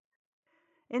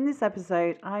In this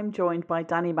episode, I'm joined by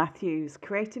Danny Matthews,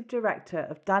 Creative Director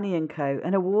of Danny & Co.,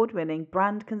 an award-winning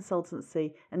brand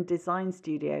consultancy and design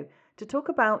studio, to talk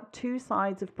about two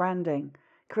sides of branding,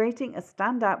 creating a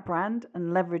standout brand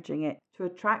and leveraging it to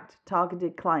attract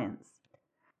targeted clients.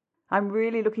 I'm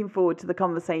really looking forward to the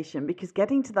conversation because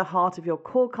getting to the heart of your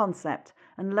core concept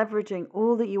and leveraging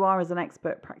all that you are as an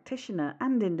expert practitioner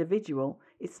and individual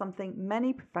is something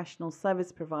many professional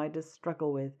service providers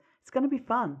struggle with. It's going to be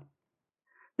fun.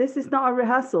 This is not a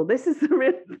rehearsal. This is the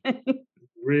real thing.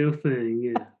 Real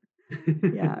thing, yeah.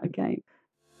 Yeah, okay.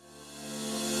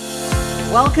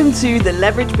 Welcome to the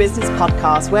Leverage Business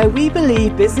Podcast, where we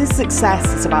believe business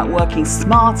success is about working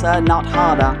smarter, not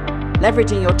harder.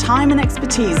 Leveraging your time and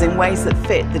expertise in ways that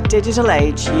fit the digital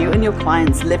age you and your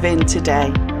clients live in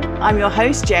today. I'm your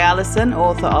host, Jay Allison,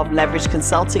 author of Leverage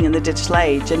Consulting in the Digital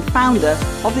Age and founder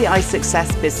of the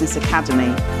iSuccess Business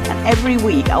Academy. And every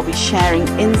week I'll be sharing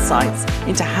insights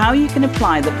into how you can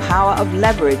apply the power of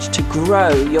leverage to grow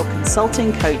your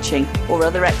consulting, coaching, or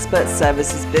other expert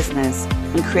services business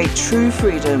and create true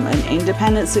freedom and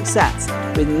independent success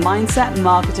with mindset,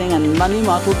 marketing, and money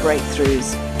model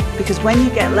breakthroughs. Because when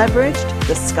you get leveraged,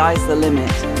 the sky's the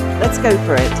limit. Let's go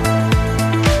for it.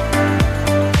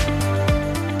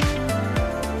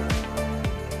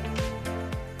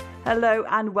 Hello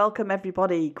and welcome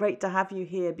everybody. Great to have you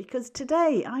here because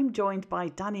today I'm joined by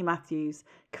Danny Matthews,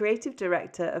 Creative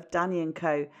Director of Danny &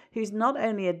 Co., who's not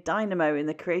only a dynamo in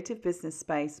the creative business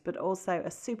space, but also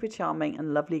a super charming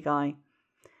and lovely guy.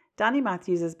 Danny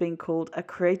Matthews has been called a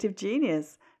creative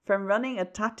genius. From running a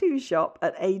tattoo shop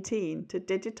at 18 to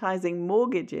digitizing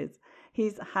mortgages,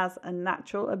 he has a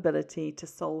natural ability to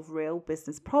solve real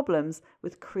business problems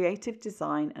with creative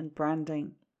design and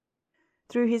branding.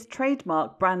 Through his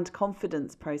trademark brand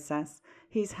confidence process,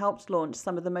 he's helped launch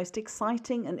some of the most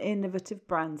exciting and innovative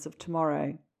brands of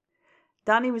tomorrow.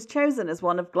 Danny was chosen as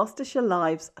one of Gloucestershire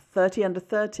Live's 30 Under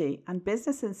 30 and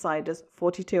Business Insider's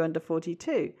 42 Under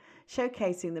 42,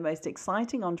 showcasing the most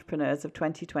exciting entrepreneurs of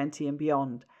 2020 and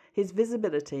beyond. His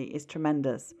visibility is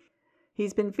tremendous.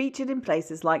 He's been featured in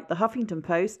places like the Huffington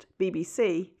Post,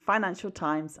 BBC, Financial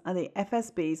Times, and the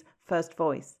FSB's First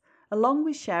Voice, along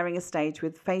with sharing a stage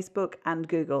with Facebook and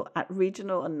Google at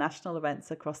regional and national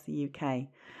events across the UK.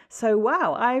 So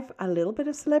wow, I've a little bit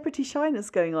of celebrity shyness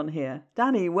going on here.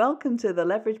 Danny, welcome to the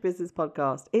Leverage Business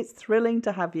Podcast. It's thrilling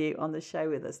to have you on the show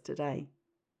with us today.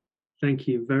 Thank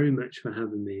you very much for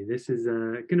having me. This is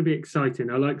going to be exciting.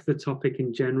 I like the topic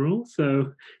in general,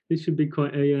 so this should be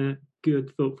quite a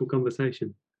good, thoughtful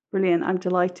conversation. Brilliant. I'm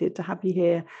delighted to have you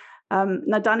here.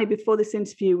 Now, Danny, before this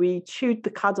interview, we chewed the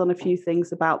cud on a few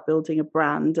things about building a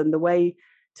brand and the way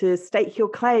to stake your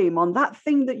claim on that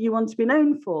thing that you want to be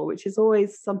known for, which is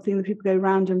always something that people go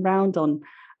round and round on,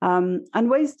 and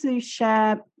ways to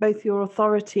share both your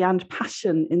authority and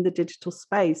passion in the digital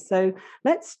space. So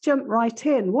let's jump right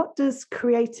in. What does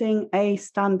creating a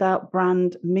standout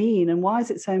brand mean, and why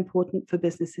is it so important for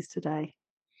businesses today?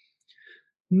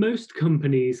 Most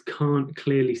companies can't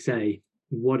clearly say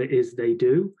what it is they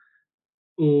do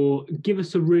or give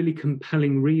us a really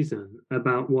compelling reason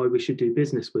about why we should do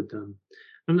business with them.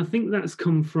 And I think that's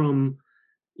come from,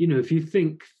 if you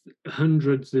think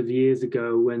hundreds of years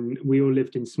ago when we all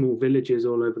lived in small villages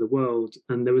all over the world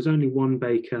and there was only one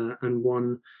baker and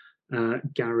one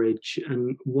garage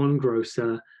and one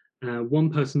grocer, one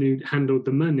person who handled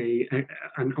the money,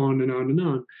 and on and on and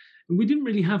on. And we didn't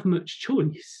really have much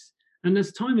choice. And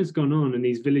as time has gone on and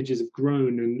these villages have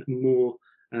grown and more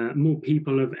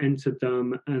people have entered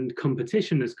them and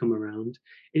competition has come around,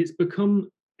 it's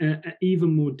become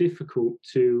even more difficult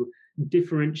to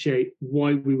differentiate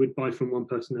why we would buy from one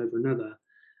person over another.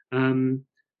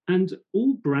 And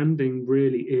all branding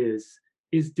really is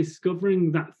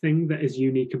discovering that thing that is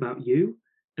unique about you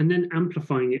and then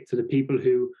amplifying it to the people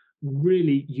who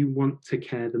really you want to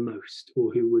care the most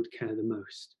or who would care the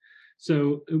most.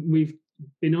 So we've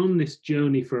been on this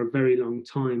journey for a very long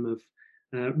time of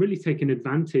really taking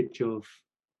advantage of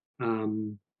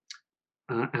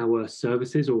our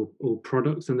services or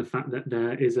products and the fact that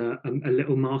there is a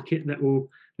little market that will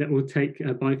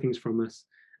buy things from us.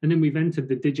 And then we've entered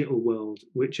the digital world,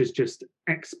 which has just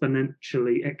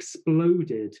exponentially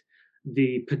exploded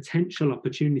the potential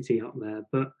opportunity out there.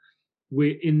 But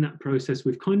we're in that process.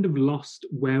 We've kind of lost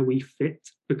where we fit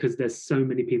because there's so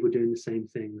many people doing the same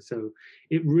thing. So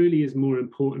it really is more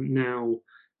important now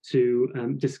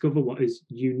to discover what is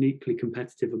uniquely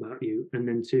competitive about you and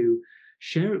then to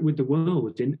share it with the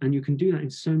world. And you can do that in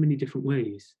so many different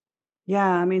ways. Yeah,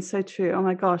 I mean, so true. Oh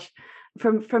my gosh.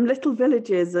 From little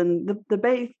villages and the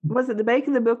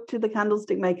baker, the book to the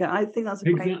candlestick maker. I think that's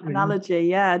a great analogy.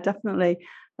 Yeah, definitely.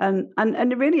 And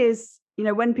it really is,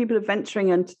 when people are venturing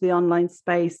into the online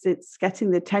space, it's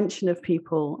getting the attention of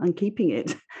people and keeping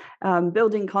it,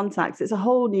 building contacts. It's a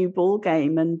whole new ball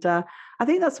game. And I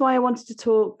think that's why I wanted to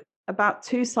talk about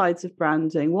two sides of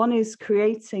branding. One is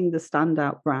creating the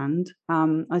standout brand,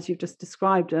 as you've just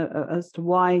described, as to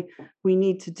why we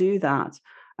need to do that.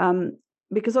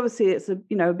 Because obviously it's a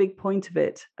big point of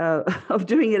it, of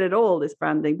doing it at all, is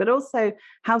branding, but also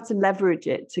how to leverage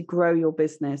it to grow your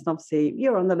business. And obviously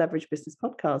you're on the Leverage Business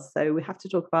podcast, so we have to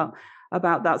talk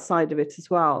about that side of it as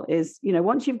well. Is,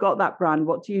 once you've got that brand,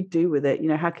 what do you do with it?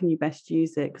 How can you best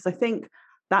use it? Because I think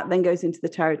that then goes into the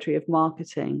territory of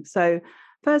marketing. So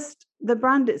first, the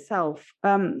brand itself.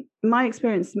 My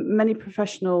experience, many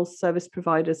professional service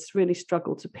providers really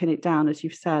struggle to pin it down, as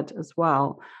you've said as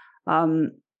well.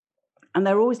 And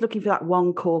they're always looking for that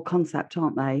one core concept,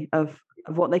 aren't they, of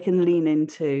what they can lean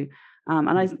into.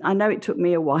 And I know it took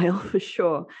me a while, for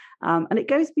sure. And it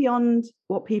goes beyond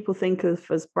what people think of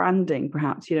as branding,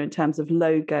 perhaps, in terms of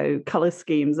logo, color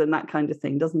schemes and that kind of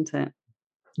thing, doesn't it?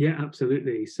 Yeah,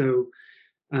 absolutely. So,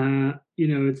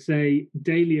 it's a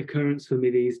daily occurrence for me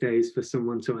these days for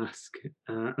someone to ask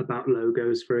about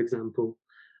logos, for example.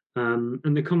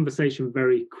 And the conversation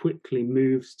very quickly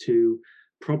moves to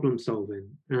problem solving,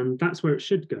 and that's where it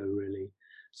should go, really.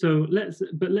 So let's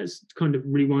kind of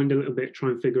rewind a little bit, try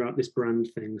and figure out this brand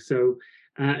thing. So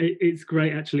it's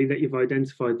great actually that you've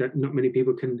identified that not many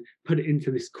people can put it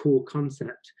into this core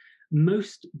concept.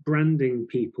 Most branding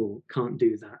people can't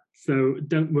do that, so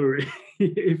don't worry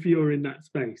if you're in that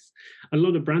space. A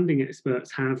lot of branding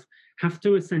experts have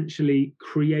to essentially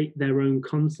create their own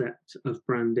concept of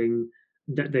branding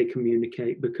that they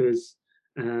communicate, because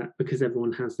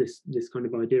everyone has this kind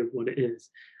of idea of what it is.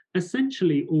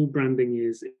 Essentially, all branding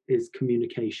is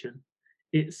communication.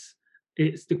 It's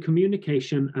the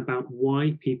communication about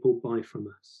why people buy from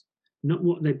us, not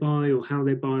what they buy or how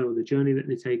they buy or the journey that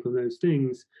they take on those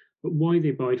things, but why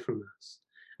they buy from us.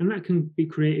 And that can be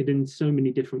created in so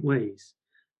many different ways.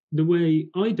 The way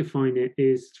I define it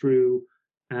is through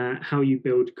how you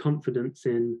build confidence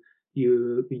in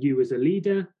you as a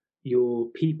leader, your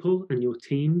people and your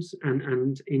teams,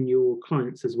 and in your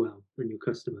clients as well, and your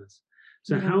customers.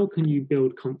 So how can you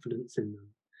build confidence in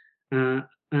them?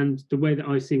 And the way that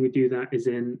I see we do that is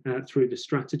through the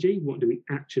strategy. What do we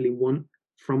actually want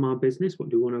from our business? What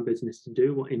do we want our business to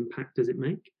do? What impact does it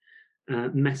make?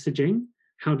 Messaging.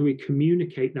 How do we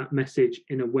communicate that message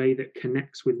in a way that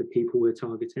connects with the people we're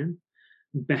targeting?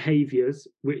 Behaviors,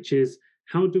 which is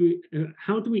how do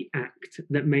we act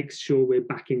that makes sure we're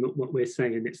backing up what we're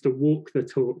saying? It's the walk the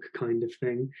talk kind of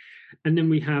thing. And then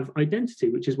we have identity,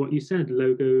 which is what you said: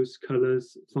 logos,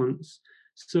 colors, fonts.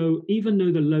 So even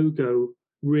though the logo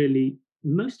really,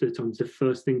 most of the time, is the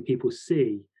first thing people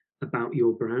see about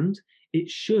your brand, it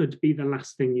should be the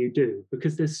last thing you do,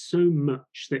 because there's so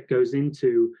much that goes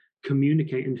into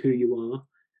communicating who you are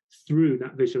through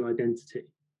that visual identity.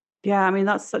 Yeah, I mean,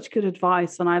 that's such good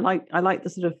advice. And I like the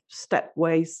sort of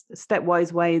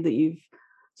stepwise way that you've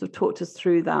sort of talked us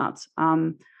through that.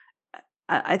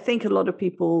 I think a lot of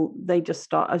people, they just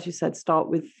start, as you said, start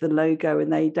with the logo,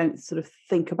 and they don't sort of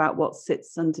think about what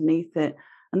sits underneath it.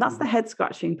 And that's the head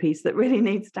scratching piece that really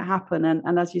needs to happen.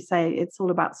 And as you say, it's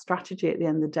all about strategy at the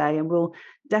end of the day. And we'll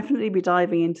definitely be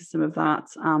diving into some of that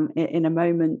in a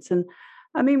moment. And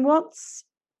I mean,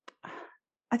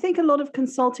 I think a lot of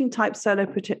consulting type solo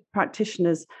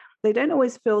practitioners, they don't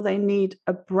always feel they need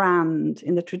a brand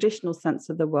in the traditional sense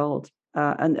of the world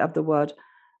and of the word.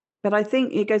 But I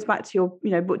think it goes back to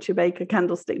your, butcher, baker,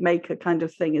 candlestick maker kind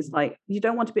of thing. Is like, you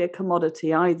don't want to be a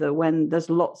commodity either when there's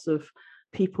lots of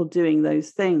people doing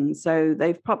those things. So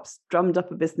they've perhaps drummed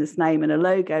up a business name and a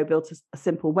logo, built a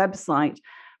simple website,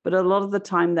 but a lot of the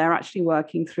time they're actually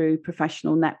working through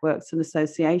professional networks and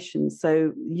associations.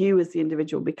 So you as the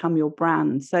individual become your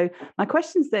brand. So my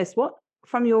question is this: what,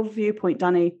 from your viewpoint,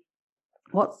 Danny,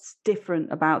 what's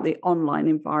different about the online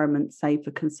environment, say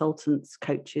for consultants,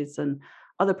 coaches, and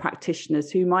other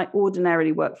practitioners who might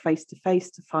ordinarily work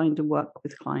face-to-face to find and work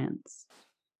with clients?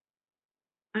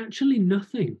 Actually,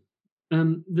 nothing.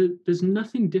 There's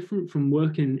nothing different from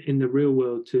working in the real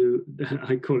world to,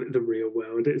 I call it the real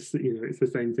world. It's it's the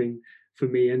same thing for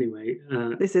me anyway.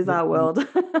 This is our world. Let's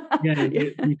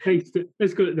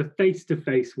call it the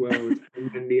face-to-face world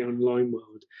and then the online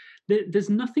world. There's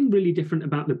nothing really different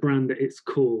about the brand at its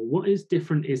core. What is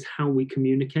different is how we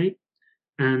communicate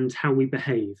and how we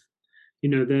behave.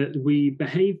 We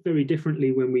behave very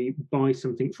differently when we buy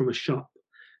something from a shop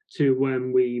to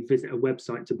when we visit a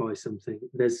website to buy something.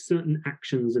 There's certain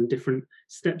actions and different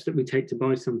steps that we take to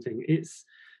buy something. It's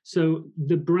So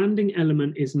the branding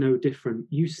element is no different.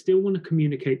 You still want to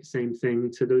communicate the same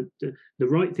thing to the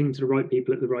right thing to the right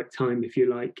people at the right time, if you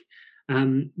like.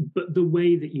 But the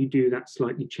way that you do that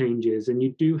slightly changes, and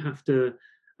you do have to.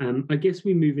 I guess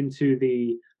we move into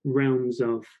the realms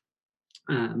of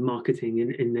marketing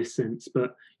in this sense,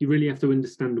 but you really have to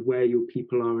understand where your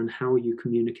people are and how you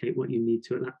communicate what you need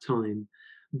to at that time.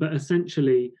 But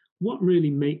essentially, what really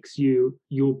makes your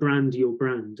brand,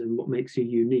 and what makes you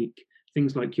unique,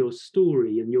 things like your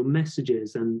story and your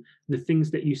messages and the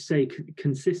things that you say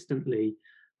consistently,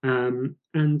 and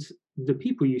the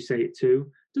people you say it to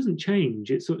doesn't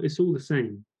change. It's all the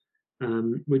same.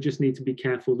 We just need to be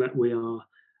careful that we are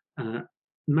uh,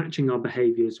 matching our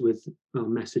behaviors with our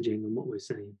messaging and what we're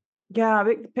saying. Yeah,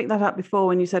 I picked that up before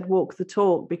when you said walk the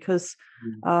talk, because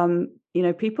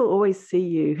Mm. people always see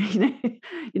you.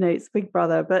 It's Big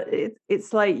Brother, but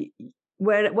it's like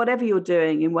whatever you're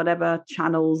doing in whatever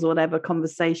channels or whatever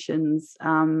conversations,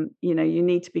 you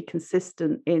need to be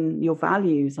consistent in your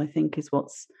values. I think is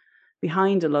what's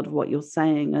behind a lot of what you're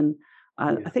saying, and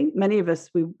Yeah. I think many of us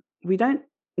we don't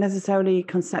necessarily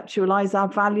conceptualize our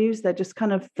values. They're just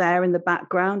kind of there in the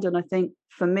background. And I think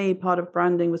for me, part of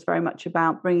branding was very much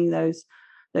about bringing those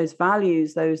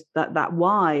values, that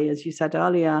why, as you said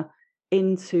earlier,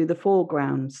 into the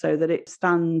foreground so that it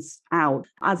stands out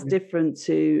as different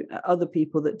to other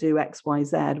people that do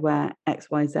XYZ, where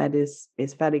XYZ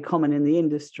is fairly common in the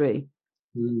industry.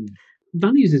 Mm.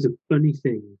 Values is a funny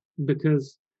thing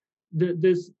because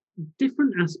there's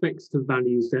different aspects to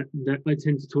values that I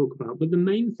tend to talk about, but the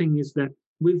main thing is that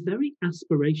we're very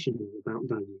aspirational about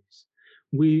values.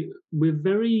 We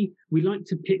like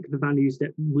to pick the values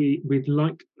that we'd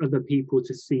like other people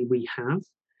to see we have,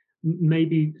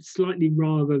 maybe slightly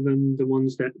rather than the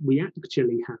ones that we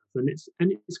actually have, and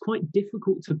it's quite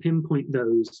difficult to pinpoint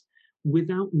those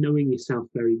without knowing yourself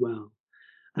very well.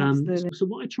 Absolutely. So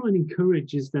what I try and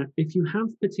encourage is that if you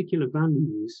have particular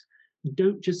values,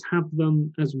 don't just have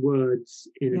them as words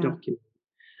in a Yeah. document.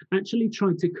 Actually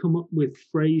try to come up with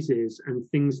phrases and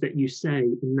things that you say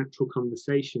in natural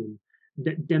conversation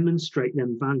that demonstrate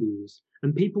them values.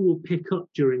 And people will pick up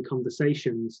during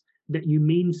conversations that you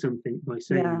mean something by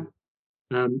saying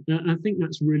it. I think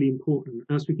that's really important,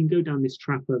 as we can go down this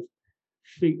trap of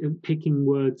picking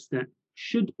words that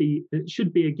should be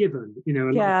a given. A lot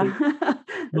of Yeah. people,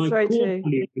 That's my very core true.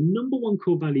 value, the number one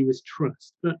core value is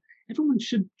trust, but everyone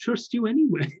should trust you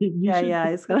anyway. You should. Yeah,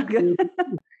 it's gonna go.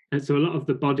 And so a lot of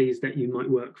the bodies that you might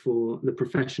work for, the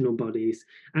professional bodies,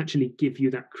 actually give you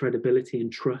that credibility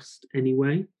and trust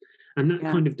anyway. And that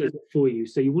Yeah. kind of does it for you.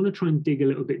 So you want to try and dig a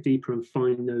little bit deeper and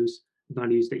find those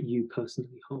values that you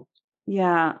personally hold.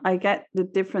 Yeah, I get the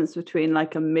difference between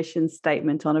like a mission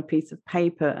statement on a piece of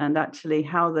paper and actually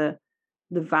how the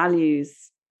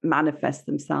values manifest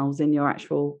themselves in your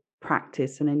actual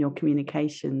practice and in your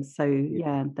communications. So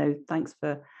Yeah. yeah, thanks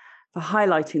for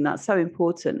highlighting that. So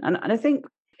important. And I think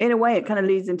in a way it kind of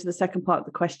leads into the second part of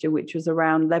the question, which was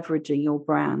around leveraging your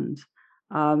brand.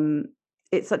 Um,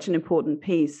 it's such an important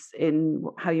piece in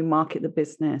how you market the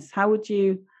business. How would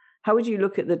you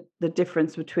look at the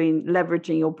difference between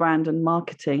leveraging your brand and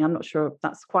marketing? I'm not sure if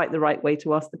that's quite the right way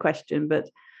to ask the question, but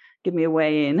give me a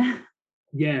way in.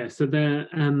 Yeah, so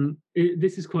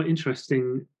this is quite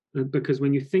interesting because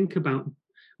when you think about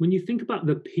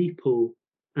the people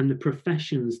and the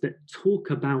professions that talk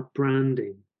about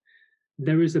branding,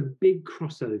 there is a big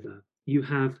crossover. You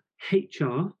have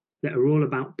HR that are all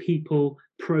about people,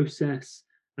 process,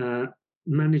 uh,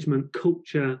 management,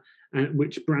 culture,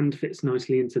 which brand fits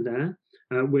nicely into there.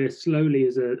 We're slowly,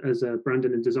 as a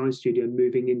branding and design studio,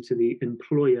 moving into the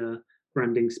employer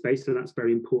branding space. So that's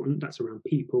very important. That's around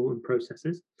people and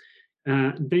processes.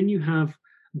 Then you have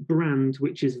brand,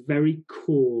 which is very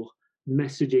core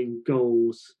messaging,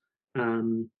 goals,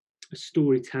 um,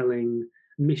 storytelling,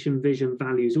 mission, vision,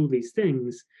 values, all these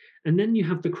things. And then you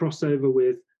have the crossover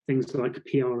with things like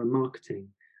PR and marketing.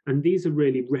 And these are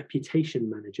really reputation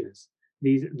managers.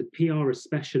 The PR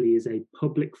especially is a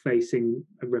public facing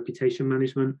reputation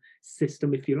management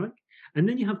system, if you like. And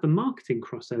then you have the marketing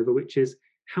crossover, which is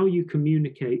how you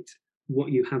communicate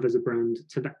what you have as a brand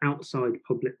to the outside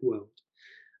public world.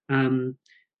 Um,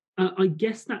 I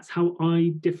guess that's how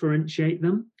I differentiate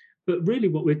them. But really,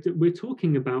 what we're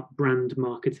talking about brand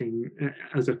marketing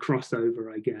as a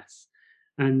crossover, I guess.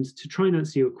 And to try and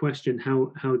answer your question,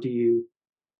 how do you,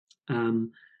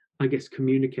 I guess,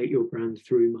 communicate your brand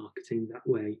through marketing that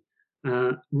way?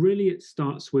 Really, it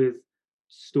starts with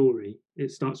story.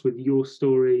 It starts with your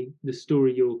story, the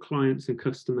story your clients and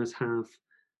customers have,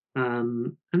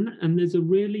 and there's a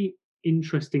really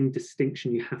interesting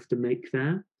distinction you have to make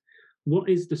there. what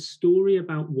is the story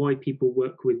about why people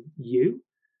work with you,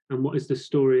 and what is the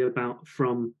story about,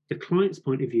 from the client's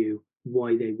point of view,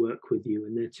 why they work with you.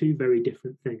 And they're two very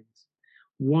different things.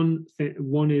 One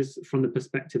is from the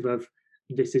perspective of,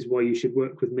 this is why you should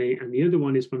work with me, and the other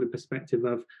one is from the perspective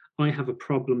of, I have a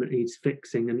problem that needs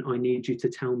fixing and I need you to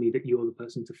tell me that you're the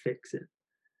person to fix it.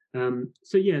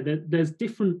 So yeah, there's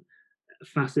different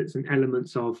facets and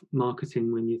elements of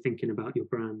marketing when you're thinking about your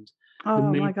brand. The Oh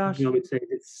my main gosh. thing I would say is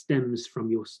it stems from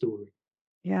your story.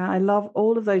 Yeah, I love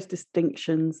all of those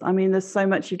distinctions. I mean, there's so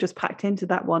much you just packed into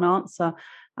that one answer.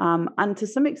 And to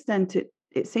some extent,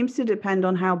 it seems to depend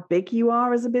on how big you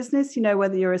are as a business. You know,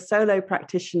 whether you're a solo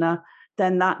practitioner,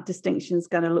 then that distinction is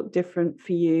going to look different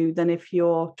for you than if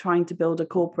you're trying to build a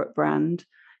corporate brand,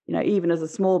 you know, even as a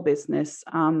small business.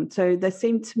 So there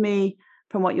seemed to me,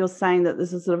 from what you're saying, that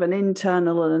there's a sort of an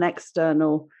internal and an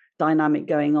external dynamic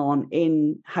going on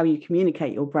in how you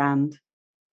communicate your brand.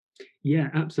 Yeah,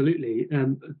 absolutely.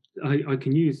 I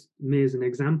can use me as an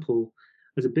example.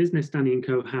 As a business, Danny and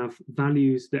Co have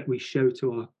values that we show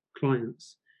to our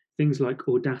clients, things like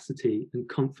audacity and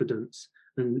confidence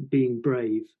and being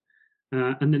brave.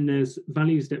 And then there's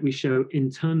values that we show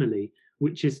internally,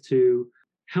 which is to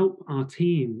help our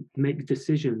team make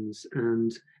decisions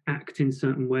and act in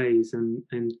certain ways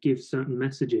and give certain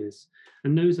messages.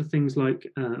 And those are things like,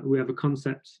 we have a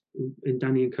concept in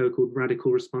Danny and Co called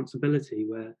radical responsibility,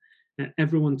 where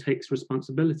everyone takes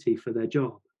responsibility for their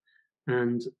job.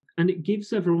 And it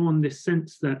gives everyone this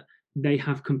sense that they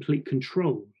have complete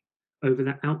control over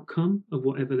the outcome of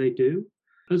whatever they do,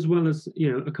 as well as,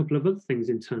 you know, a couple of other things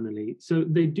internally. So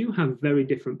they do have very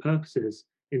different purposes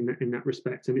in that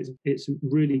respect, and it's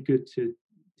really good to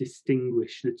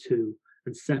distinguish the two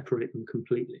and separate them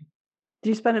completely. Do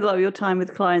you spend a lot of your time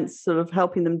with clients sort of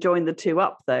helping them join the two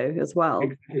up though as well?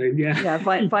 Exactly. Yeah. Yeah,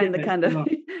 find the Yeah, kind of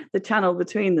the channel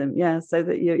between them. Yeah, so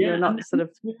that you're yeah, and not sort of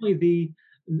that's why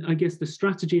I guess the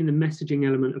strategy and the messaging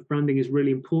element of branding is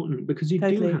really important, because you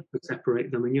do totally. have to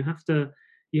separate them, and you have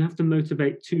to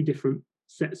motivate two different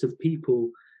sets of people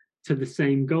to the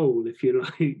same goal, if you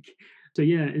like. So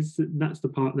yeah, that's the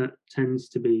part that tends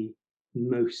to be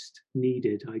most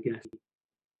needed, I guess.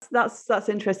 That's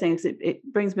interesting because it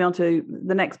brings me on to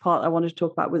the next part I wanted to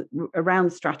talk about with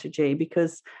around strategy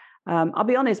because I'll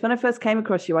be honest, when I first came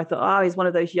across you, I thought, oh, he's one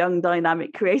of those young,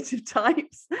 dynamic, creative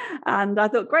types. And I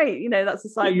thought, great, you know, that's the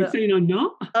Are side you that saying I'm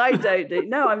not? I don't do.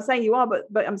 No, I'm saying you are,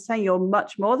 but I'm saying you're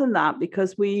much more than that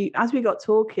because as we got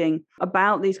talking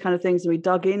about these kind of things and we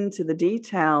dug into the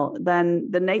detail, then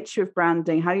the nature of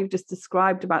branding, how you've just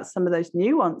described about some of those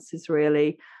nuances,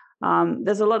 really,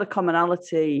 there's a lot of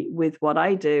commonality with what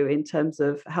I do in terms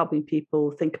of helping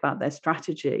people think about their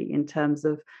strategy in terms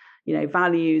of, you know,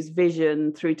 values,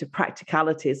 vision, through to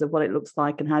practicalities of what it looks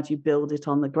like and how do you build it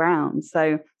on the ground.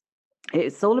 So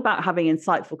it's all about having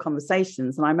insightful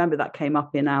conversations. And I remember that came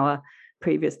up in our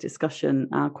previous discussion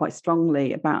quite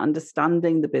strongly about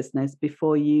understanding the business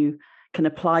before you can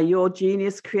apply your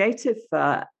genius creative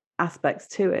aspects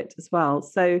to it as well.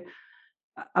 So,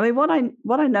 I mean,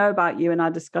 what I know about you in our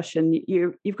discussion,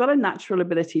 you've got a natural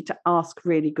ability to ask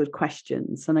really good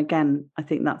questions. And again, I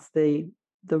think that's the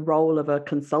role of a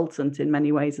consultant in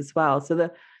many ways as well. So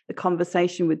the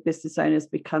conversation with business owners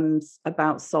becomes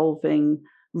about solving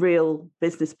real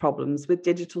business problems with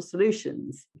digital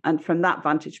solutions. And from that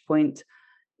vantage point,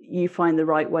 you find the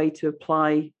right way to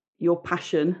apply your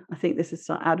passion. I think this is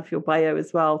out of your bio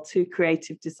as well, to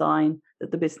creative design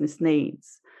that the business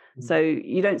needs. So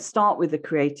you don't start with the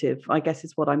creative, I guess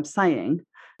is what I'm saying.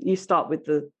 You start with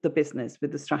the business,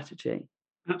 with the strategy.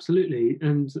 Absolutely,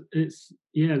 and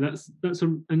that's a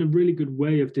really good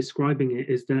way of describing it,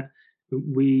 is that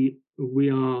we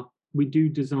do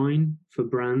design for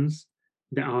brands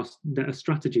that are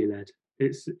strategy led.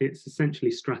 It's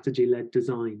essentially strategy led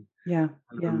design. Yeah,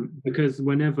 yeah. Because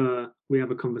whenever we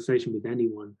have a conversation with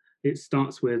anyone, it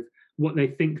starts with what they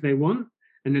think they want,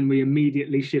 and then we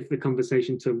immediately shift the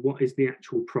conversation to what is the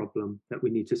actual problem that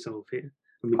we need to solve here.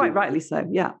 And we Quite do that. rightly so.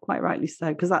 Yeah, quite rightly so,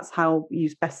 because that's how you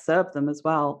best serve them as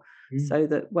well. Mm. So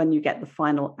that when you get the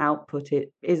final output,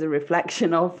 it is a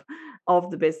reflection of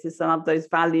the business and of those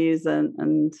values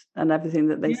and everything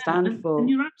that they Yeah, stand and for.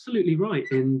 you're absolutely right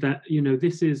in that, you know,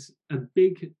 this is a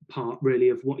big part really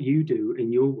of what you do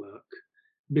in your work,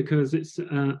 because it's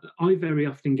I very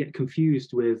often get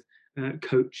confused with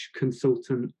coach,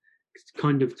 consultant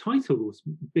kind of titles,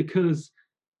 because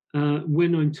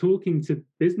when I'm talking to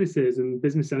businesses and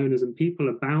business owners and people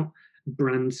about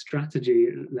brand strategy,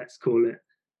 let's call it,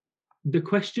 the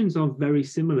questions are very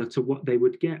similar to what they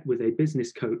would get with a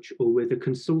business coach or with a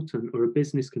consultant or a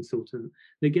business consultant.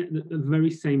 They get the very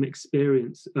same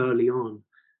experience early on.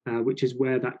 which is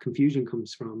where that confusion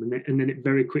comes from. And then it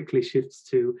very quickly shifts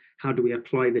to how do we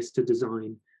apply this to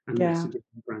design and messaging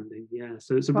and branding. Yeah,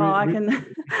 so it's a well,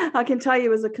 I can tell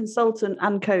you as a consultant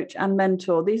and coach and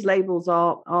mentor, these labels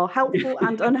are helpful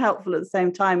and unhelpful at the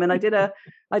same time. And I did an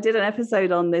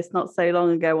episode on this not so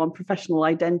long ago on professional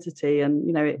identity, and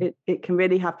it can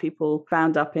really have people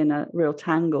bound up in real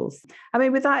tangles. I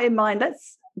mean, with that in mind,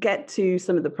 let's get to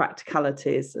some of the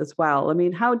practicalities as well. I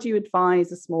mean, how do you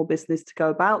advise a small business to go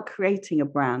about creating a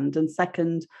brand? And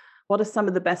second, what are some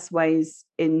of the best ways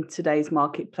in today's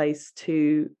marketplace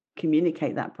to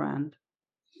communicate that brand?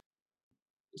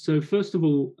 So first of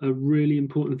all, a really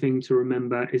important thing to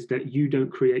remember is that you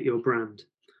don't create your brand.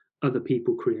 Other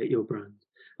people create your brand.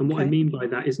 And what I mean by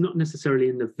that is not necessarily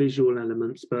in the visual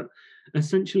elements, but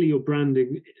essentially your brand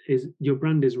is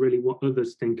really what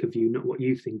others think of you, not what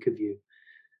you think of you.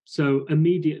 So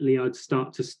immediately I'd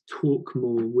start to talk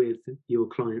more with your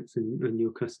clients and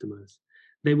your customers.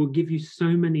 They will give you so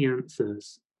many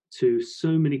answers to so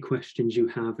many questions you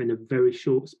have in a very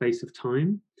short space of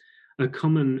time. A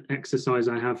common exercise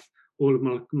I have all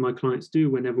of my clients do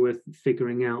whenever we're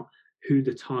figuring out who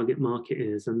the target market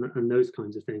is and those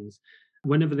kinds of things.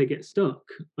 Whenever they get stuck,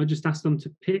 I just ask them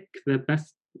to pick their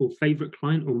best or favorite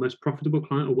client or most profitable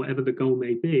client or whatever the goal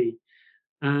may be.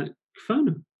 Phone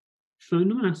them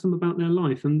and ask them about their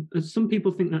life. And some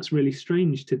people think that's really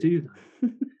strange to do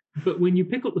that. But when you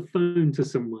pick up the phone to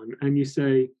someone and you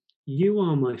say, you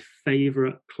are my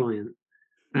favorite client,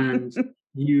 and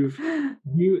you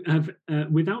have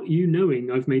without you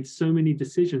knowing, I've made so many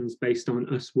decisions based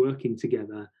on us working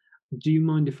together. Do you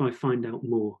mind if I find out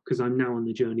more? Because I'm now on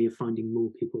the journey of finding more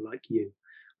people like you.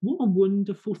 What a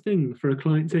wonderful thing for a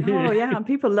client to hear. Oh, yeah. And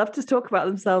people love to talk about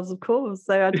themselves, of course.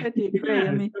 So I totally agree. Yeah,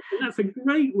 I mean, that's a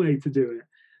great way to do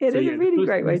it. It is a really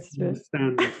great way to do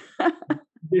it.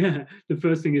 Yeah, the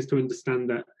first thing is to understand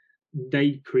that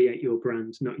they create your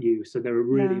brand, not you. So they're a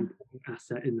really important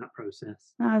asset in that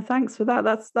process. Thanks for that.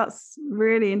 That's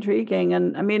really intriguing.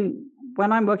 And I mean,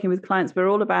 when I'm working with clients, we're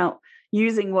all about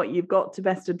using what you've got to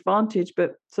best advantage,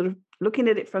 but sort of looking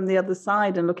at it from the other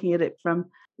side and looking at it from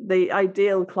the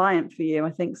ideal client for you,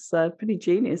 I think is pretty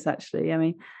genius, actually. I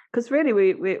mean, because really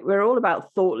we're all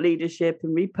about thought leadership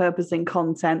and repurposing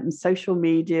content and social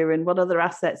media and what other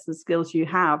assets and skills you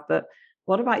have. But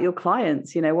what about your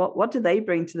clients? What do they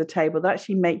bring to the table that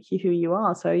actually make you who you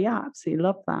are? So yeah, absolutely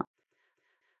love that.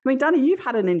 I mean, Danny, you've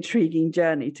had an intriguing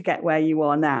journey to get where you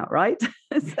are now, right?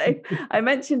 So I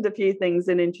mentioned a few things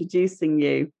in introducing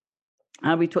you.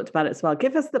 We talked about it as well.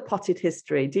 Give us the potted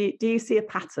history. Do you see a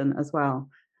pattern as well?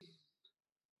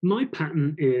 My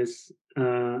pattern is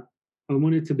I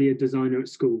wanted to be a designer at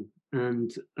school,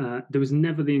 and there was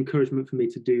never the encouragement for me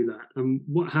to do that. And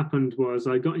what happened was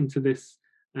I got into this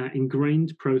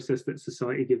ingrained process that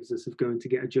society gives us of going to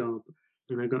get a job.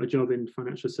 And I got a job in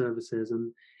financial services,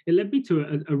 and it led me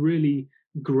to a really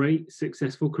great,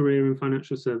 successful career in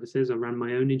financial services. I ran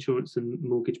my own insurance and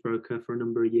mortgage broker for a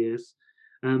number of years,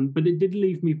 but it did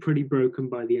leave me pretty broken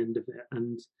by the end of it.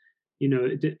 And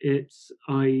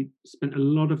I spent a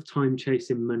lot of time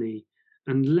chasing money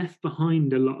and left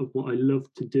behind a lot of what I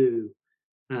loved to do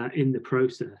in the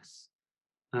process,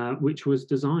 which was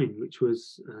design, which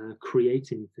was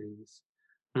creating things.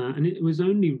 And it was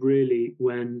only really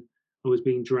when I was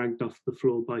being dragged off the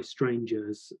floor by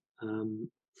strangers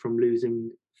from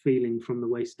losing feeling from the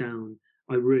waist down,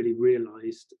 I really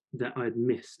realized that I'd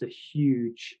missed a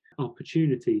huge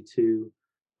opportunity to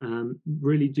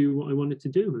really do what I wanted to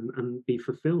do and be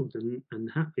fulfilled and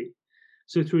happy.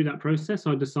 So through that process,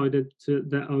 I decided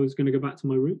that I was going to go back to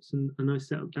my roots, and I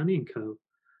set up Danny & Co.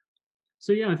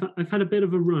 So yeah, I've had a bit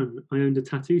of a run. I owned a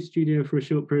tattoo studio for a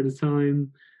short period of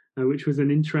time, which was an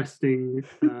interesting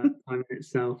time in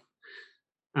itself.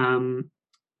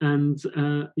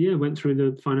 Went through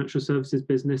the financial services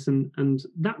business, and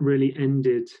that really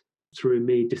ended through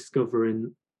me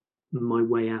discovering my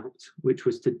way out, which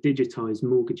was to digitize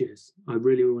mortgages.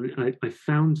 I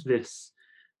found this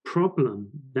problem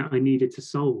that I needed to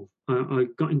solve. I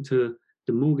got into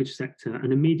the mortgage sector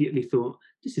and immediately thought,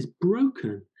 this is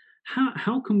broken.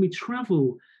 How can we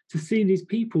travel to see these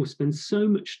people spend so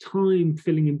much time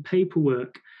filling in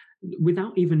paperwork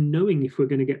without even knowing if we're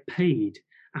going to get paid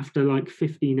after like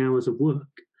 15 hours of work?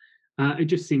 It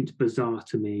just seemed bizarre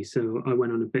to me. So I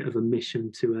went on a bit of a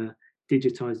mission to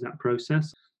digitize that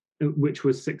process, which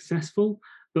was successful,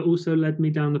 but also led me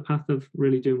down the path of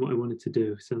really doing what I wanted to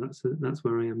do. So that's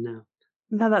where I am now.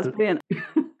 No, that's brilliant.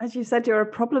 As you said, you're a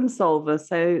problem solver.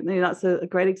 So that's a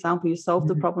great example. You solved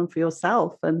the problem for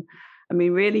yourself. And I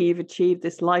mean, really, you've achieved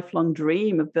this lifelong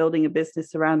dream of building a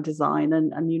business around design,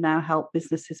 and you now help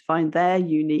businesses find their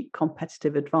unique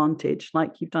competitive advantage,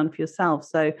 like you've done for yourself.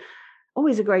 So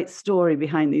always a great story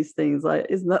behind these things, like,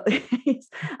 isn't that the case?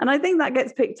 And I think that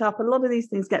gets picked up. A lot of these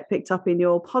things get picked up in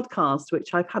your podcast,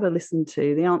 which I've had a listen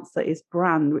to. The answer is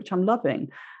brand, which I'm loving.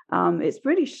 It's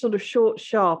really sort of short,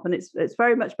 sharp, and it's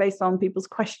very much based on people's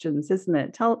questions, isn't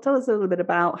it? Tell us a little bit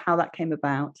about how that came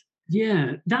about.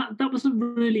 Yeah, that was a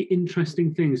really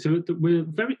interesting thing. So we're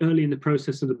very early in the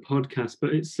process of the podcast,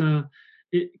 but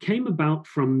it came about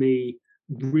from me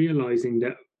realizing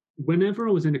that whenever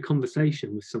I was in a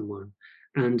conversation with someone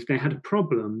and they had a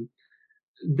problem,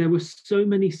 there were so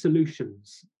many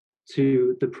solutions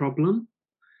to the problem,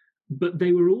 but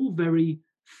they were all very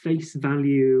face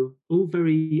value, all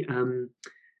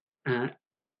uh,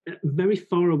 very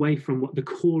far away from what the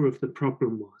core of the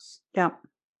problem was. Yeah.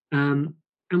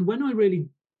 And when I really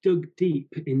dug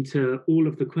deep into all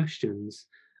of the questions,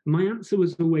 my answer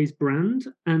was always brand.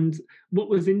 And what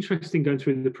was interesting going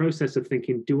through the process of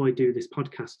thinking, do I do this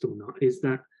podcast or not, is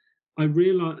that I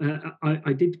realized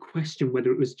I did question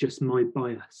whether it was just my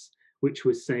bias, which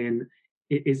was saying,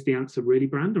 is the answer really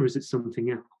brand or is it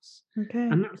something else? Okay.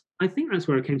 And I think that's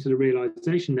where I came to the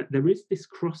realization that there is this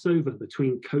crossover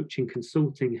between coaching,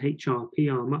 consulting, HR,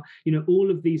 PR,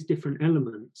 all of these different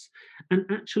elements. And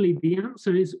actually, the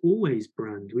answer is always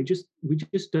brand. We just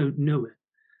don't know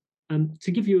it.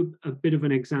 To give you a bit of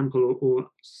an example or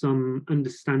some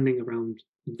understanding around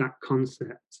that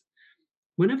concept,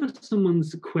 whenever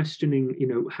someone's questioning,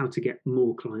 how to get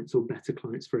more clients or better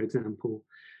clients, for example,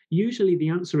 usually the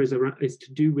answer is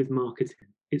to do with marketing.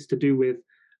 It's to do with,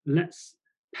 let's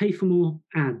pay for more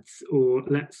ads, or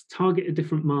let's target a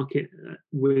different market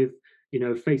with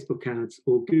Facebook ads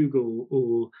or Google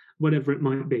or whatever it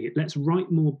might be. Let's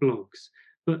write more blogs.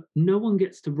 But no one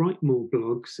gets to write more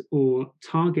blogs or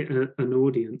target an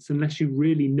audience unless you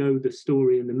really know the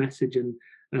story and the message and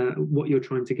what you're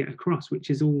trying to get across, which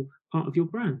is all part of your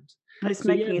brand. It's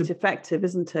making it effective,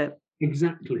 isn't it?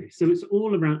 Exactly. So it's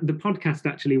all around. The podcast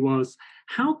actually was,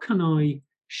 how can I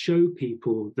show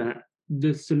people that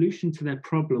the solution to their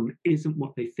problem isn't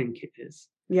what they think it is?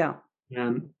 Yeah.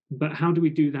 But how do we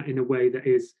do that in a way that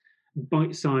is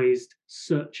bite-sized,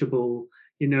 searchable,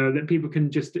 that people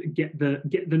can just get the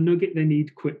nugget they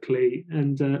need quickly?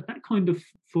 And that kind of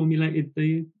formulated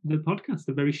the podcast,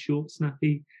 a very short,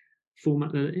 snappy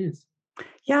format that it is.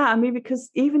 Yeah, I mean,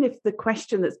 because even if the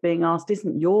question that's being asked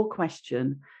isn't your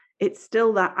question, it's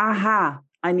still that,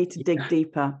 I need to dig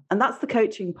deeper. And that's the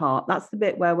coaching part. That's the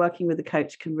bit where working with a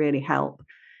coach can really help.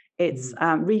 It's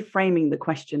reframing the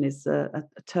question is a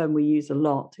term we use a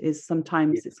lot. Is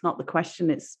sometimes it's not the question,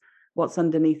 it's what's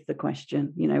underneath the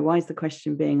question. Why is the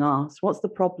question being asked? What's the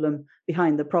problem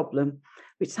behind the problem?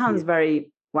 Which sounds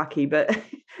very wacky, but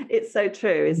it's so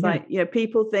true. It's like,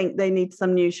 people think they need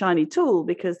some new shiny tool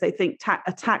because they think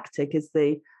a tactic is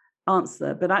the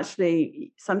answer. But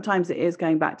actually, sometimes it is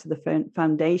going back to the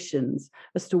foundations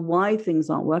as to why things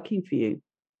aren't working for you.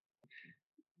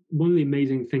 One of the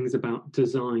amazing things about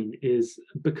design is,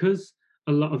 because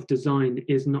a lot of design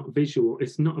is not visual,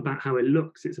 it's not about how it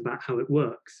looks, it's about how it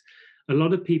works. A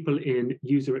lot of people in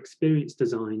user experience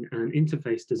design and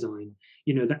interface design,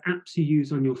 the apps you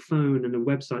use on your phone and the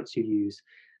websites you use,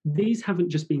 these haven't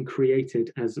just been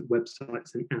created as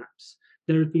websites and apps.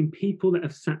 There have been people that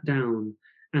have sat down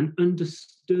and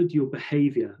understood your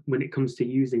behavior when it comes to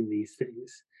using these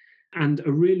things. And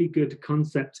a really good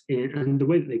concept and the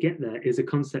way that they get there is a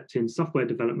concept in software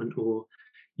development or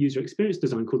user experience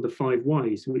design called the 5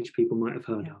 whys, which people might have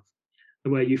heard of,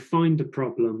 where you find a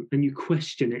problem and you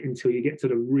question it until you get to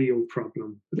the real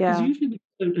problem. Because usually we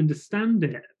don't understand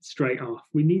it straight off.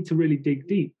 We need to really dig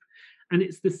deep. And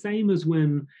it's the same as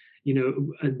when,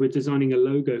 we're designing a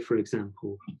logo, for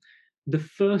example. The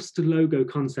first logo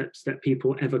concepts that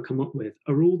people ever come up with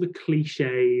are all the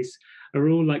cliches, are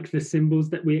all like the symbols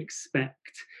that we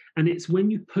expect. And it's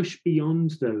when you push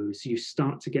beyond those, you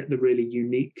start to get the really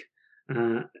unique,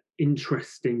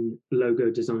 interesting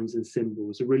logo designs and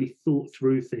symbols, are really thought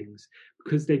through things,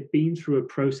 because they've been through a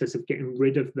process of getting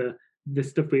rid of the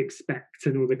stuff we expect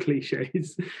and all the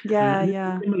cliches.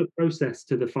 Similar process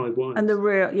to the 5 whys. And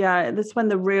that's when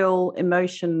the real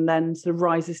emotion then sort of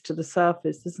rises to the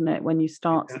surface, isn't it? When you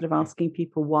start sort of asking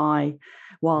people why.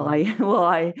 I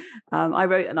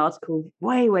wrote an article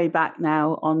way back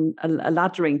now on a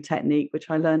laddering technique, which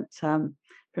I learnt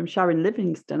from Sharon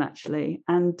Livingston, actually.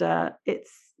 And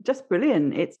it's just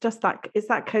brilliant. It's just it's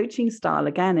that coaching style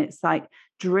again. It's like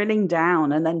drilling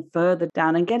down and then further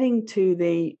down and getting to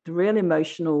the real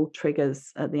emotional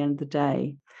triggers at the end of the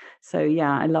day. So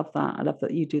yeah, I love that. I love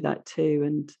that you do that too.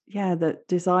 And yeah, that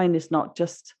design is not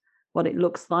just what it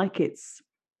looks like, it's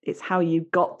how you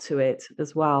got to it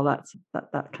as well.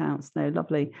 That counts. No,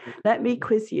 lovely. Let me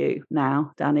quiz you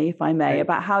now, Danny, if I may,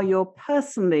 about how you're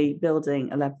personally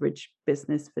building a leverage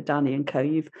business for Danny and Co.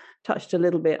 You've touched a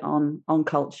little bit on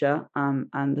culture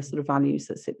and the sort of values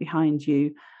that sit behind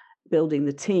you building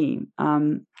the team.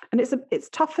 And it's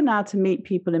tougher now to meet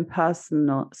people in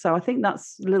person. So I think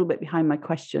that's a little bit behind my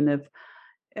question of,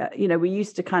 we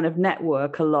used to kind of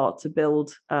network a lot to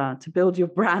build your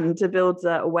brand, to build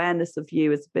awareness of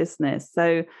you as a business.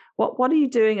 So what are you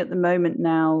doing at the moment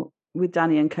now with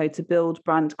Danny and Co. to build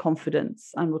brand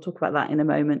confidence? And we'll talk about that in a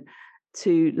moment,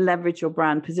 to leverage your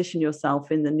brand, position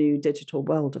yourself in the new digital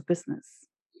world of business.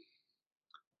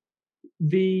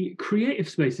 The creative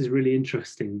space is really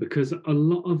interesting because a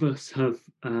lot of us have,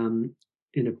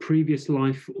 in a previous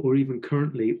life or even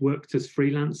currently, worked as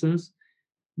freelancers.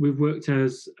 We've worked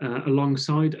as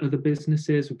alongside other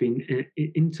businesses. We've been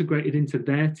integrated into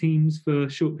their teams for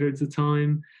short periods of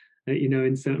time,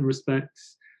 in certain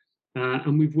respects.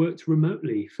 And we've worked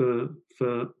remotely for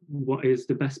what is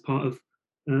the best part of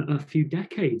a few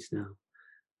decades now.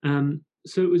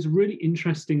 So it was really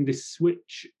interesting, this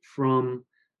switch from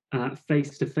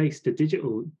face-to-face to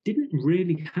digital didn't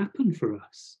really happen for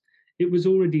us. It was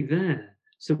already there.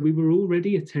 So we were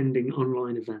already attending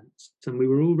online events, and we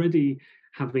were already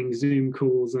having Zoom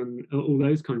calls and all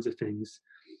those kinds of things.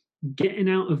 Getting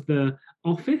out of the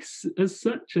office as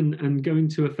such and going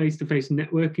to a face-to-face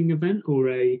networking event or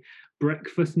a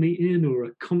breakfast meeting or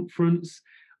a conference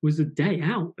was a day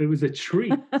out. It was a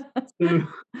treat.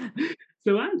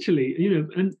 So actually,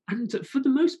 and for the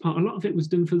most part, a lot of it was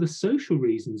done for the social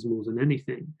reasons more than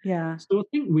anything. Yeah. So I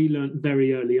think we learned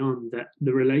very early on that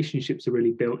the relationships are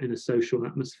really built in a social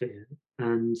atmosphere,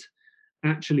 and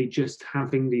actually just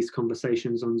having these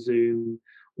conversations on Zoom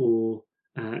or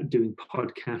doing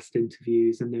podcast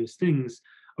interviews and those things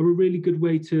are a really good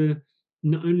way to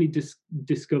not only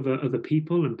discover other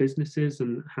people and businesses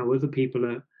and how other people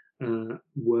are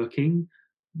working,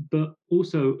 but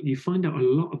also you find out a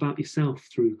lot about yourself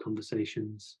through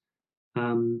conversations.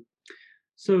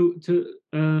 So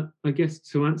I guess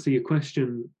to answer your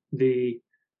question, the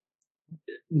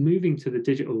moving to the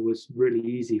digital was really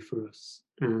easy for us.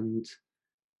 And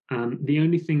the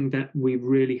only thing that we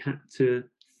really had to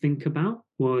think about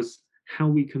was how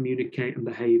we communicate and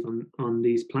behave on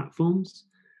these platforms,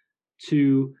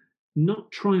 to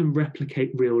not try and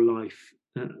replicate real life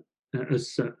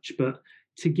as such, but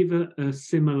to give a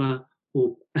similar,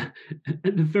 or at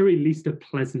the very least a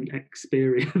pleasant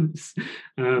experience,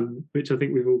 which I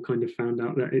think we've all kind of found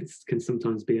out that it can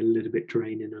sometimes be a little bit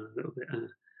draining, a little bit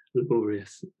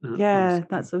laborious.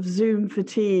 That's sort of Zoom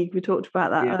fatigue. We talked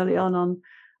about that early on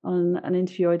an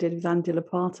interview I did with Andy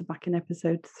Lapata back in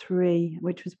episode 3,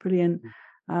 which was brilliant.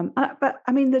 But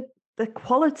I mean, the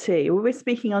quality, we're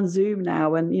speaking on Zoom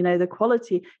now, and the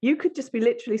quality, you could just be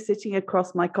literally sitting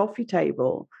across my coffee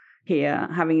table here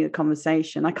having a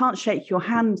conversation. I can't shake your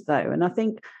hand though, and I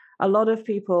think a lot of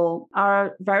people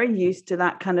are very used to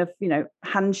that kind of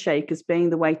handshake as being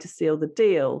the way to seal the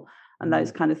deal and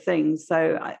those kind of things.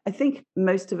 So I think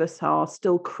most of us are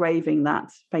still craving that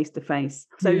face-to-face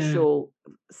social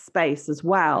space as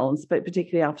well, but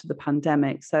particularly after the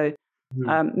pandemic. So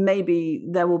maybe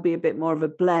there will be a bit more of a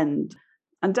blend.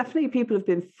 And definitely people have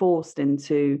been forced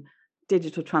into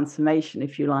digital transformation,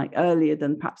 if you like, earlier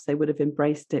than perhaps they would have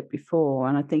embraced it before.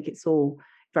 And I think it's all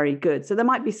very good. So there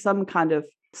might be some kind of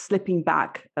slipping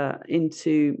back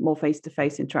into more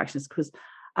face-to-face interactions, because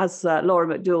as Laura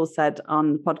McDowell said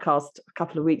on the podcast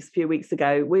a few weeks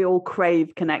ago, we all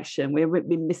crave connection. We've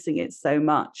been missing it so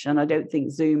much. And I don't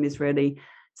think Zoom is really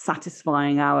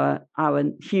satisfying our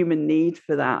human need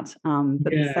for that.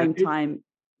 But at the same time,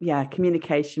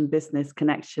 communication, business,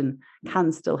 connection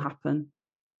can still happen.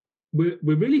 We're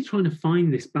really trying to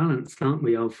find this balance, aren't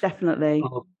we? Definitely.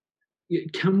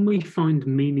 Can we find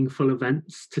meaningful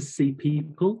events to see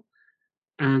people?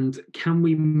 And can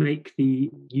we make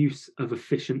the use of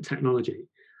efficient technology?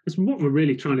 That's what we're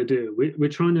really trying to do. We're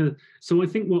trying to. So I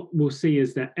think what we'll see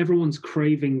is that everyone's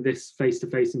craving this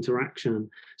face-to-face interaction.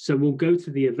 So we'll go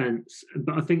to the events,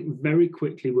 but I think very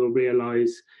quickly we'll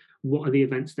realize what are the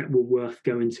events that were worth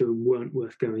going to and weren't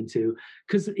worth going to.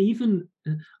 Because even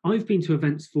I've been to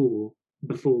events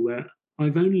before where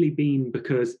I've only been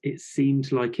because it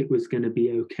seemed like it was going to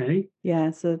be okay. Yeah,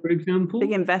 so for example,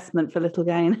 big investment for little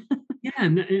gain.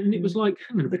 And it was like,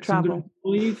 hang on a minute, so I'm going to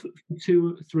drive for 2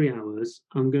 or 3 hours.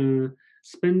 I'm going to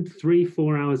spend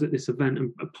 3-4 hours at this event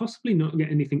and possibly not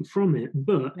get anything from it,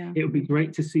 but it would be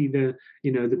great to see the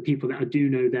people that I do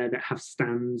know there that have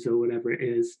stands or whatever it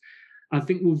is. I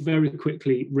think we'll very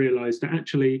quickly realize that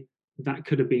actually that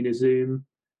could have been a Zoom,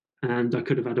 and I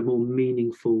could have had a more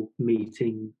meaningful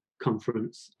meeting,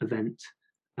 conference, event.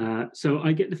 So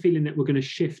I get the feeling that we're going to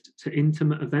shift to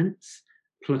intimate events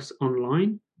plus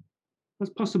online.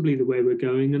 That's possibly the way we're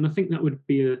going, and I think that would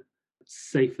be a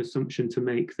safe assumption to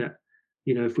make, that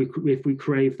if we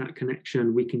crave that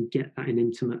connection, we can get that in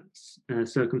intimate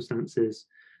circumstances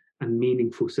and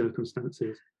meaningful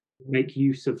circumstances. Make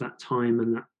use of that time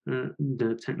and that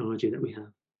the technology that we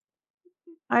have.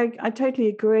 I totally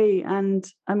agree. And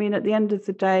I mean, at the end of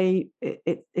the day,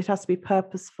 it has to be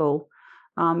purposeful.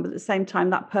 But at the same time,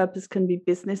 that purpose can be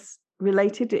business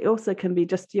related. It also can be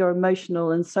just your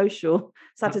emotional and social,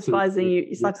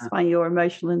 satisfying your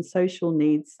emotional and social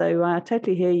needs. So I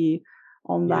totally hear you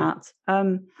on that.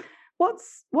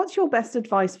 What's your best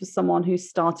advice for someone who's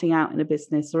starting out in a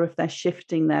business, or if they're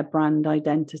shifting their brand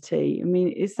identity? I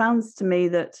mean, it sounds to me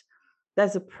that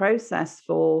there's a process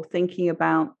for thinking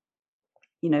about,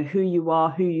 who you are,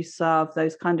 who you serve,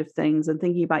 those kind of things, and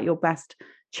thinking about your best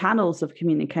channels of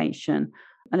communication.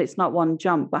 And it's not one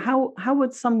jump. But how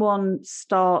would someone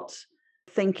start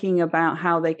thinking about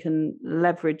how they can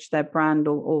leverage their brand,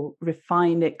 or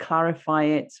refine it, clarify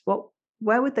it?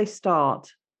 Where would they start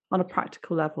on a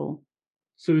practical level?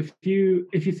 So if you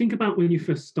think about when you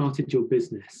first started your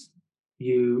business,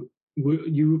 you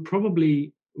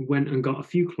probably went and got a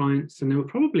few clients, and they were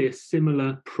probably a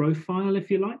similar profile, if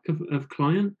you like, of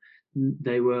client.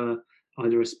 They were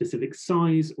either a specific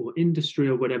size or industry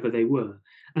or whatever they were.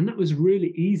 And that was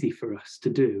really easy for us to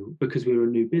do because we were a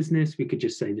new business. We could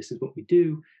just say, this is what we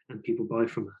do, and people buy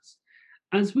from us.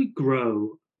 As we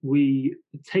grow, we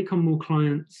take on more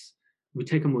clients, we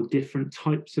take on more different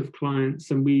types of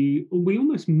clients, and we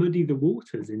almost muddy the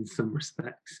waters in some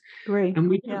respects. Great. And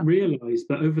we don't realize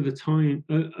that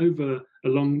over a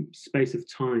long space of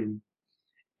time,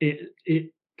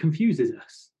 it confuses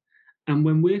us. And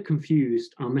when we're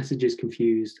confused, our message is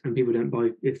confused, and people don't buy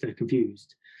if they're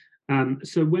confused.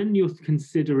 So when you're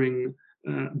considering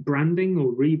branding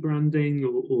or rebranding,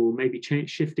 or maybe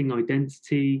shifting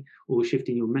identity or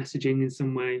shifting your messaging in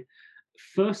some way,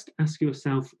 first ask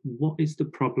yourself, what is the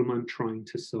problem I'm trying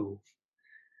to solve?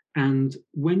 And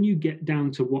when you get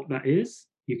down to what that is,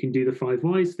 you can do the 5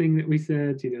 whys thing that we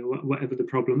said, whatever the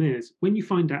problem is. When you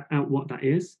find out what that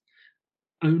is,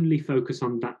 only focus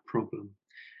on that problem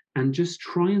and just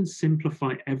try and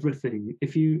simplify everything.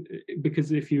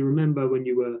 Because if you remember, when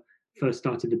you first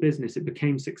started the business, it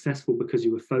became successful because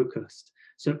you were focused.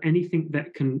 So anything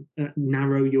that can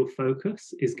narrow your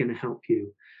focus is going to help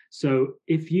you. So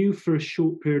if you, for a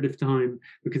short period of time,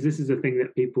 because this is a thing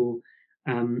that people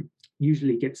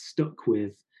usually get stuck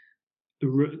with,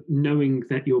 knowing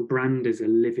that your brand is a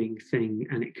living thing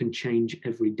and it can change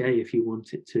every day if you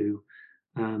want it to.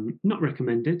 Not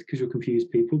recommended because you'll confuse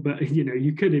people, but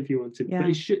you could if you wanted. Yeah.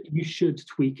 But you should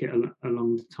tweak it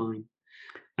along the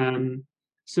time.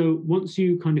 So once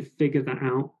you kind of figure that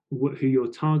out, who you're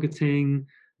targeting,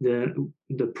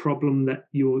 the problem that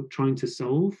you're trying to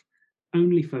solve,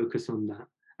 only focus on that,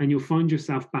 and you'll find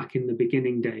yourself back in the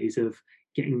beginning days of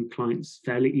getting clients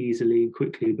fairly easily and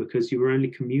quickly because you were only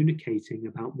communicating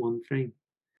about one thing.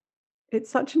 It's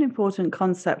such an important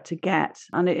concept to get,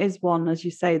 and it is one, as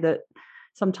you say, that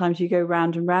sometimes you go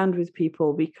round and round with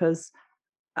people, because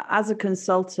as a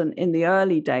consultant in the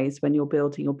early days when you're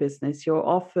building your business, you're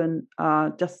often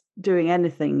just doing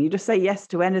anything. You just say yes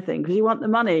to anything because you want the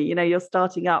money. You're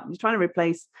starting up. You're trying to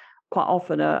replace quite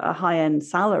often a high-end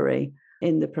salary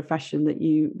in the profession that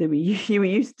you were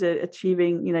used to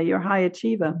achieving. You're a high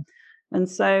achiever. And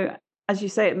so, as you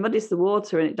say, it muddies the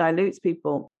water and it dilutes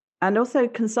people. And also,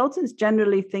 consultants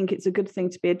generally think it's a good thing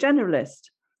to be a generalist.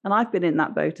 And I've been in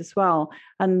that boat as well.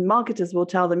 And marketers will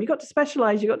tell them, you've got to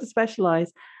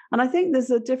specialize. And I think there's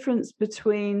a difference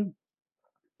between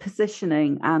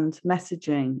positioning and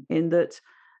messaging, in that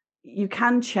you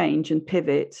can change and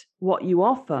pivot what you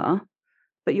offer,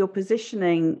 but your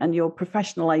positioning and your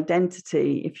professional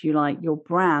identity, if you like, your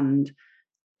brand,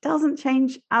 doesn't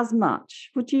change as much.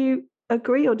 Would you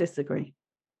agree or disagree?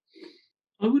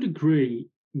 I would agree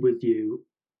with you,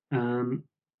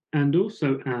 and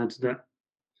also add that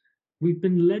we've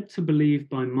been led to believe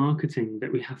by marketing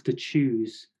that we have to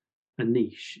choose a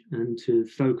niche and to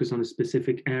focus on a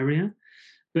specific area,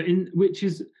 which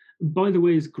is, by the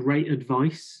way, is great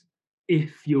advice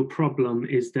if your problem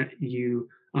is that you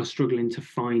are struggling to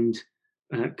find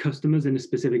customers in a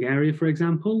specific area, for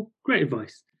example. Great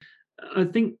advice. I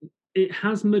think it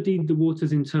has muddied the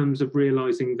waters in terms of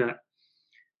realizing that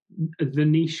the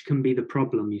niche can be the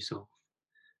problem you solve,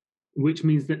 which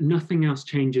means that nothing else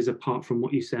changes apart from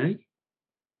what you say.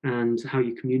 and how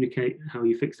you communicate, how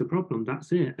you fix the problem.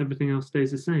 That's it. Everything else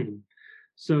stays the same.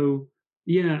 So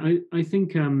yeah, I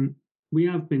think we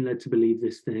have been led to believe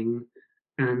this thing,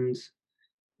 and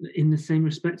in the same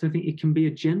respect, I think it can be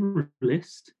a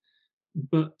generalist,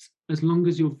 but as long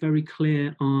as you're very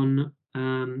clear on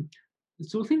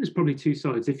so I think there's probably two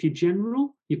sides. If you're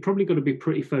general, you've probably got to be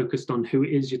pretty focused on who it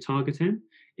is you're targeting.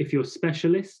 If you're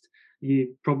specialist, you're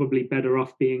probably better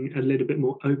off being a little bit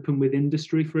more open with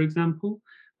industry, for example.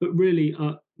 But really,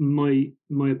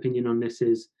 my opinion on this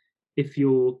is, if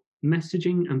your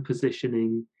messaging and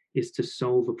positioning is to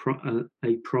solve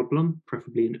a problem,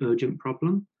 preferably an urgent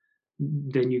problem,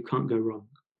 then you can't go wrong.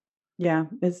 Yeah,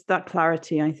 it's that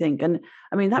clarity, I think. And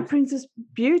I mean, that brings us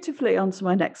beautifully onto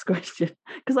my next question,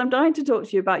 because I'm dying to talk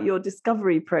to you about your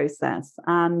discovery process.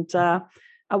 And a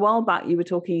while back, you were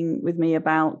talking with me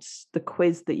about the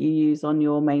quiz that you use on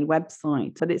your main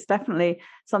website. But it's definitely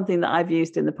something that I've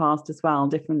used in the past as well,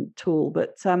 different tool.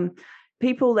 But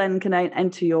people then can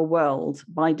enter your world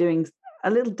by doing a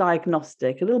little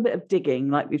diagnostic, a little bit of digging,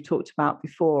 like we've talked about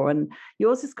before. And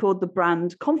yours is called the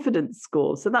brand confidence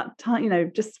score. So that,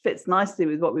 just fits nicely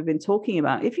with what we've been talking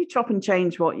about. If you chop and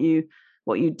change what you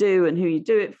do and who you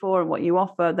do it for and what you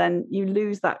offer, then you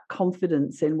lose that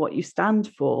confidence in what you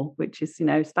stand for, which is,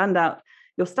 stand out.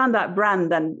 Your standout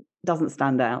brand then doesn't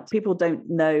stand out. People don't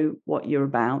know what you're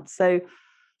about. So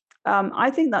I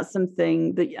think that's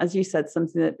something that, as you said,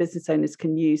 something that business owners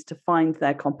can use to find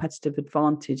their competitive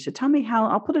advantage. So tell me how,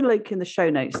 I'll put a link in the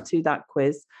show notes to that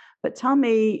quiz, but tell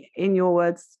me in your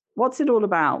words, what's it all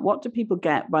about? What do people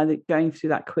get by going through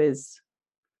that quiz?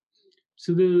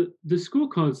 So the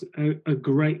scorecards are a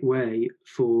great way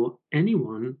for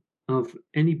anyone of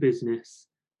any business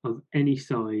of any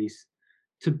size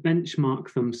to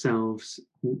benchmark themselves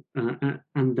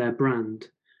and their brand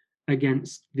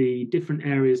against the different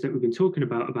areas that we've been talking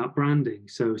about branding.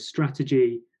 So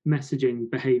strategy, messaging,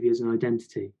 behaviors, and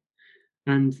identity.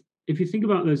 And if you think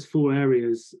about those four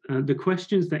areas, the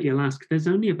questions that you'll ask, there's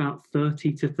only about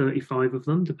 30 to 35 of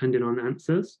them, depending on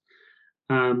answers.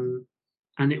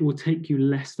 And it will take you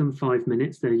less than 5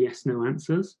 minutes. They're yes, no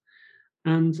answers.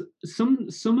 And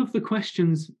some of the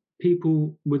questions,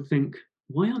 people would think,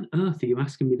 why on earth are you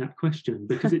asking me that question?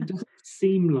 Because it doesn't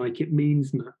seem like it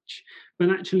means much. But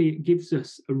actually, it gives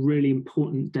us a really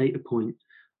important data point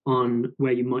on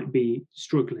where you might be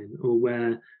struggling, or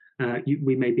where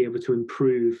we may be able to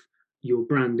improve your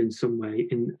brand in some way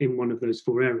in one of those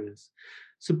four areas.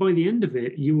 So by the end of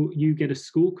it, you get a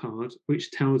scorecard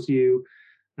which tells you,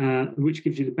 which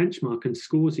gives you the benchmark and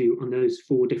scores you on those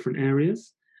four different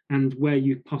areas and where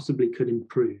you possibly could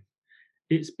improve.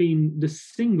 It's been the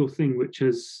single thing which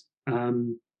has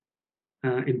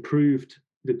improved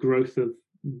the growth of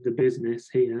the business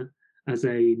here as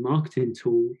a marketing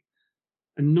tool.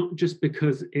 And not just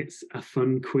because it's a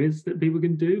fun quiz that people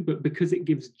can do, but because it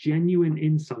gives genuine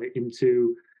insight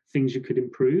into things you could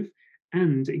improve.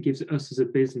 And it gives us as a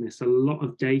business a lot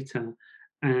of data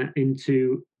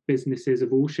into businesses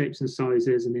of all shapes and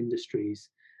sizes and industries,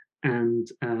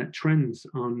 and trends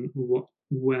on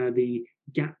where the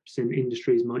gaps in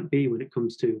industries might be when it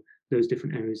comes to those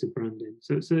different areas of branding.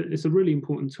 So it's a really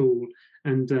important tool,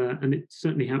 and it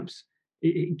certainly helps.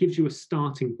 It gives you a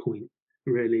starting point,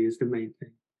 really, is the main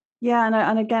thing. Yeah,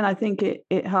 and again, I think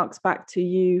it harks back to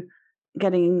you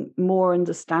getting more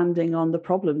understanding on the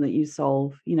problem that you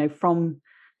solve, from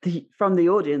the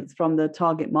audience, from the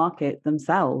target market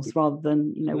themselves, rather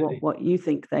than what you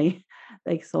think they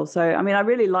solve. So I mean, I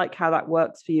really like how that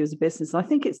works for you as a business. I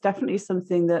think it's definitely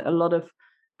something that a lot of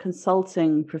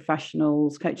consulting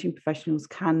professionals, coaching professionals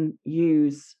can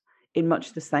use in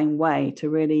much the same way to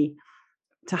really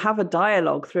to have a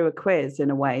dialogue through a quiz,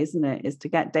 in a way, isn't it? Is to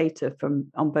get data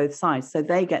from on both sides, so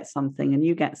they get something and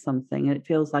you get something, and it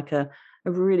feels like a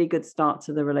really good start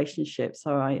to the relationship.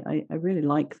 So I really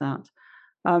like that.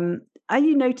 Are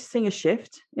you noticing a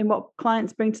shift in what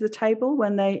clients bring to the table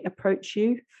when they approach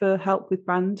you for help with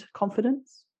brand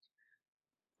confidence?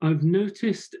 I've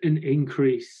noticed an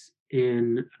increase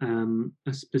in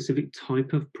a specific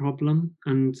type of problem,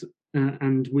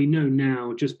 and we know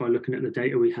now, just by looking at the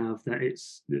data we have, that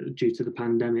it's due to the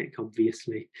pandemic.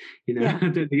 Obviously, Yeah. I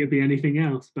don't think it'd be anything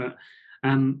else. But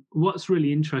what's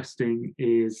really interesting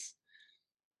is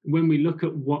when we look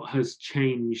at what has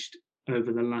changed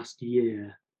over the last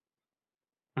year.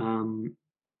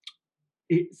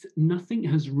 It's nothing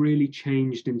has really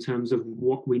changed in terms of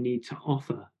what we need to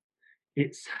offer.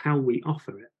 It's how we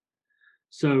offer it.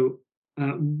 So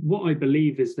what I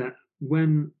believe is that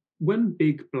when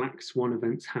big black swan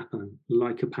events happen,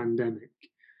 like a pandemic,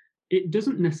 it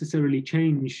doesn't necessarily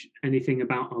change anything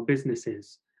about our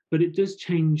businesses, but it does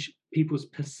change people's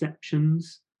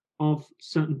perceptions of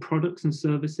certain products and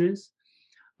services.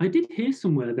 I did hear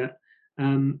somewhere that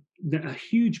a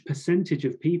huge percentage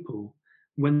of people,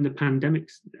 when the pandemic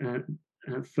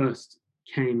first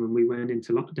came and we went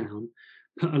into lockdown,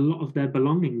 put a lot of their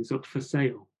belongings up for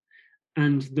sale.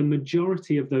 And the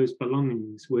majority of those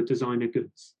belongings were designer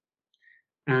goods.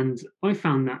 And I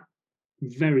found that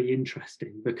very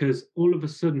interesting, because all of a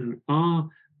sudden our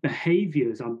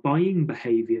behaviors, our buying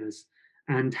behaviors,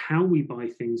 and how we buy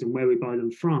things and where we buy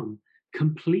them from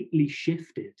completely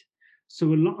shifted.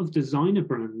 So a lot of designer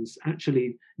brands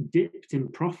actually dipped in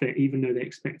profit, even though they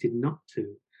expected not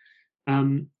to.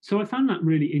 So I found that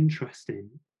really interesting.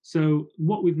 So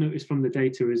what we've noticed from the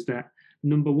data is that,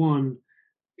 number one,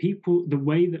 the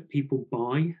way that people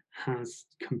buy has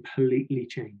completely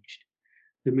changed.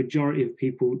 The majority of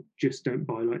people just don't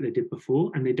buy like they did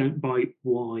before, and they don't buy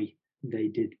why they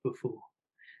did before.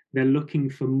 They're looking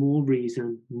for more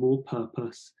reason, more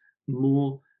purpose,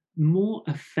 more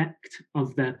effect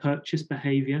of their purchase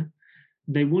behavior.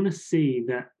 They want to see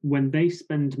that when they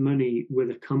spend money with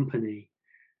a company,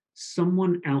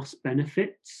 someone else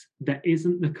benefits that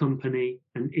isn't the company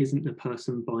and isn't the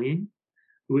person buying,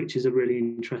 which is a really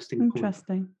interesting point.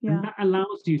 Yeah. And that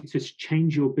allows you to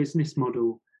change your business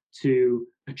model to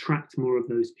attract more of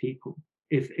those people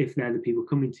if they're the people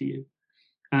coming to you.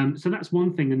 So that's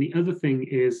one thing. And the other thing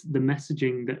is the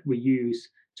messaging that we use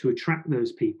to attract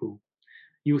those people.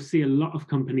 You'll see a lot of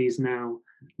companies now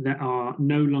that are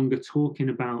no longer talking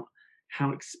about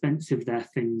how expensive their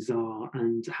things are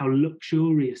and how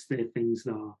luxurious their things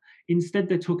are. Instead,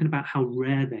 they're talking about how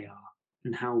rare they are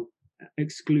and how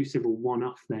exclusive or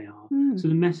one-off they are. So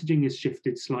the messaging has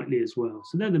shifted slightly as well.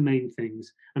 So they're the main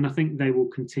things, and I think they will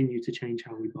continue to change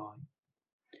how we buy.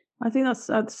 I think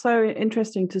that's so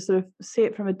interesting to sort of see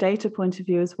it from a data point of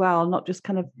view as well, not just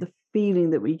kind of the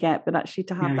feeling that we get, but actually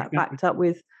to have that backed up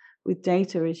with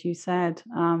data, as you said.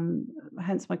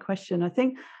 Hence my question. I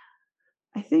think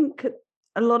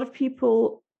a lot of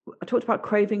people, I talked about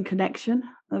craving connection.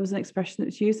 That was an expression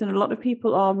that's used, and a lot of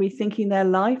people are rethinking their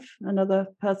life. Another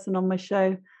person on my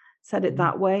show said it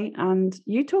that way. And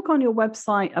you talk on your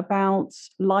website about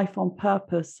life on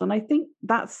purpose. And I think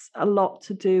that's a lot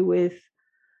to do with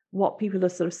what people are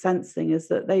sort of sensing, is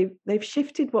that they've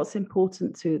shifted what's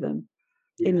important to them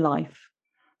in life.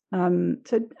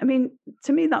 So, I mean,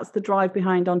 to me, that's the drive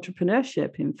behind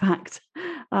entrepreneurship, in fact,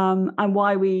 and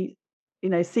why we,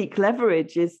 seek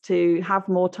leverage is to have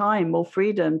more time, more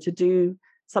freedom to do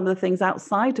some of the things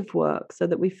outside of work, so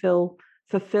that we feel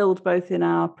fulfilled both in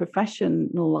our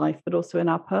professional life, but also in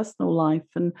our personal life.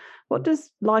 And what does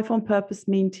life on purpose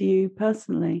mean to you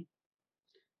personally?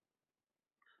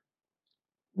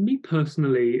 Me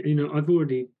personally, I've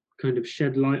already kind of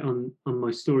shed light on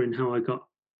my story and how I got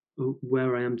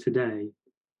where I am today.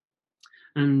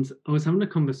 And I was having a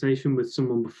conversation with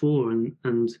someone before,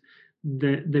 and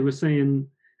they were saying,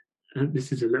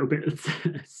 this is a little bit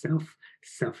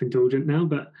self-indulgent now,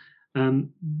 but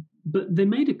they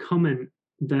made a comment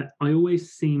that I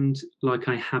always seemed like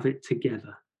I have it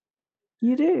together.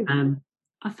 You do. And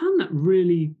I found that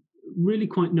really, really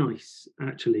quite nice,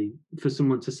 actually, for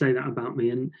someone to say that about me.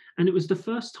 And it was the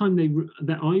first time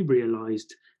that I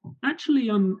realized, actually,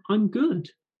 I'm good.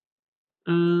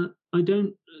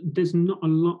 There's not a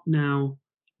lot now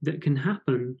that can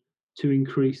happen to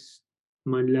increase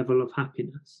my level of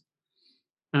happiness.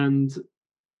 And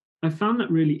I found that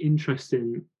really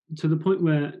interesting, to the point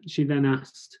where she then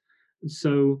asked,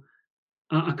 so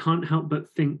I can't help but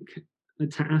think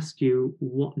to ask you,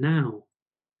 what now?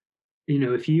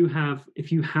 If you have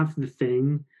the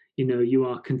thing, you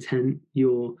are content,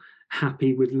 you're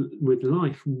happy with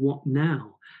life, what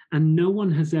now? And no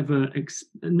one's ever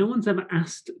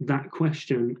asked that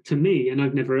question to me, and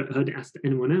I've never heard it asked to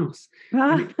anyone else.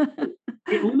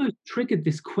 It almost triggered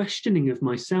this questioning of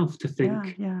myself to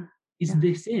think, is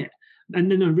this it? And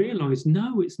then I realized,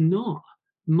 no, it's not.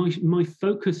 My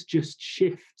focus just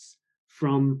shifts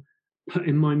from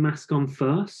putting my mask on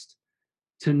first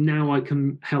to now I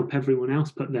can help everyone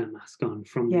else put their mask on,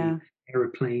 from the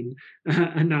aeroplane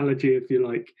analogy, if you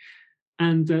like.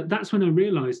 And that's when I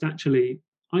realized, actually,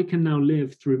 I can now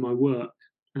live through my work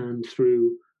and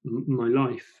through my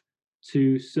life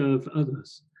to serve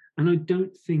others. And I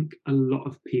don't think a lot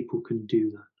of people can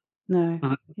do that. No.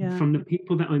 From the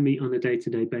people that I meet on a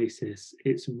day-to-day basis,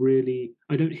 it's really,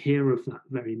 I don't hear of that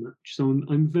very much. So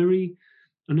I'm very,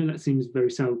 I know that seems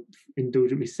very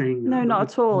self-indulgent, me saying that. No, not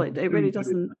at all. It really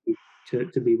doesn't.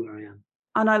 To be where I am.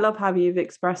 And I love how you've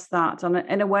expressed that. And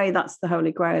in a way, that's the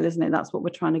Holy Grail, isn't it? That's what we're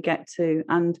trying to get to.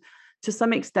 And to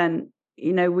some extent,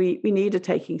 we need a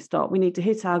taking stock. We need to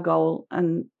hit our goal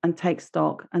and take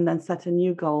stock and then set a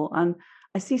new goal. And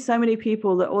I see so many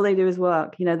people that all they do is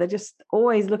work. They're just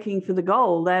always looking for the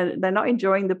goal. They're not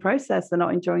enjoying the process. They're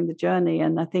not enjoying the journey.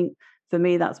 And I think for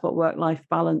me, that's what work-life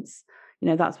balance,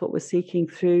 that's what we're seeking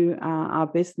through our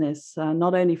business,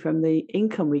 not only from the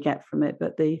income we get from it,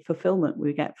 but the fulfillment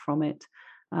we get from it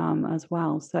as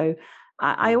well. So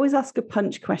I always ask a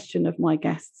punch question of my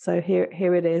guests. So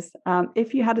here it is.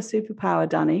 If you had a superpower,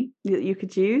 Danny, that you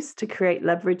could use to create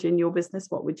leverage in your business,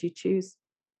 what would you choose?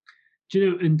 Do you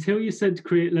know, until you said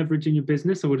create leverage in your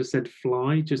business, I would have said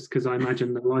fly, just because I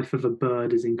imagine the life of a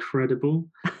bird is incredible.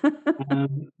 But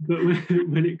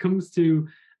when it comes to,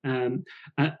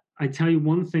 I tell you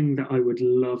one thing that I would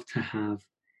love to have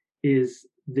is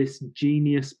this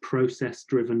genius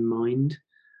process-driven mind.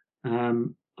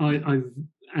 I've,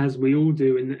 as we all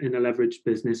do in a leveraged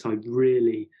business, I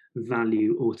really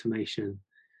value automation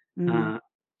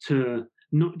to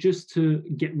not just to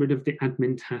get rid of the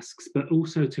admin tasks, but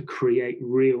also to create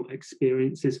real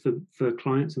experiences for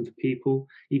clients and for people,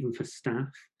 even for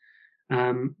staff.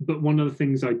 But one of the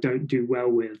things I don't do well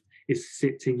with is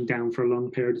sitting down for a long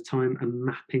period of time and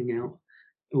mapping out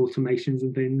automations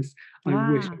and things.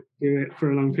 I wish I could do it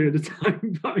for a long period of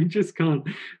time, but I just can't.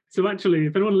 So actually,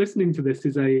 if anyone listening to this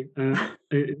is an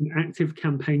active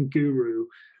campaign guru,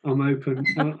 I'm open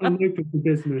for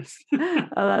business. Oh,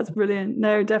 that's brilliant.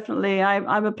 No, definitely.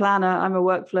 I'm a planner. I'm a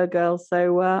workflow girl.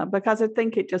 So because I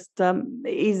think it just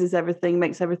eases everything,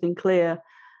 makes everything clear.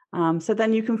 So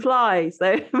then you can fly.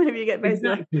 So maybe you get based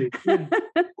exactly. Yeah.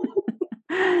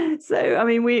 So I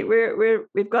mean,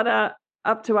 we've got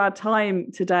up to our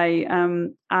time today,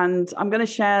 and I'm going to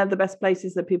share the best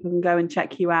places that people can go and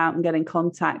check you out and get in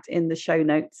contact in the show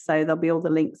notes. So there'll be all the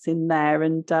links in there.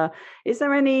 And is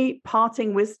there any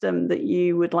parting wisdom that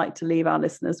you would like to leave our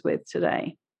listeners with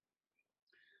today?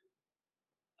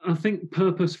 I think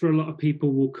purpose for a lot of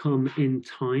people will come in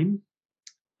time.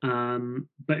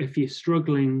 But if you're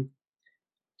struggling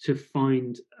to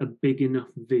find a big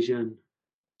enough vision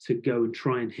to go and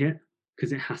try and hit,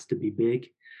 because it has to be big,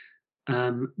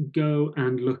 go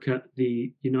and look at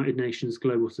the United Nations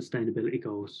Global Sustainability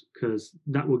Goals, because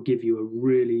that will give you a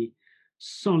really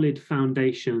solid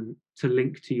foundation to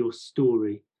link to your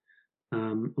story.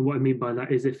 And what I mean by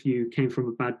that is if you came from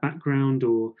a bad background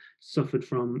or suffered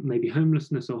from maybe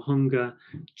homelessness or hunger,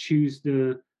 choose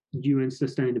the UN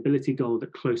sustainability goal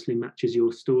that closely matches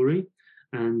your story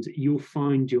and you'll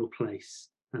find your place.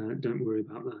 Don't worry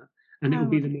about that. And it will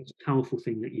be the most powerful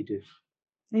thing that you do.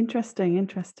 Interesting.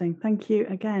 Thank you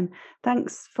again.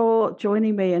 Thanks for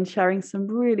joining me and sharing some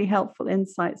really helpful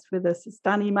insights with us. It's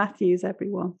Danny Matthews,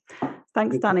 everyone.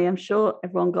 Thanks, Danny. I'm sure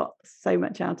everyone got so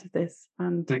much out of this,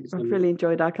 and I've really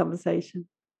enjoyed our conversation.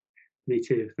 Me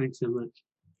too. Thanks so much.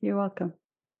 You're welcome.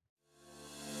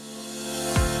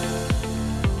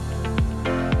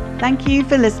 Thank you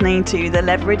for listening to the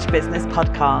Leverage Business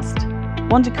Podcast.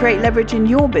 Want to create leverage in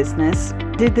your business?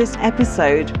 Did this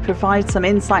episode provide some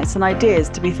insights and ideas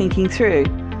to be thinking through?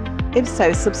 If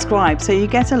so, subscribe so you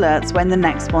get alerts when the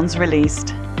next one's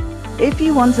released. If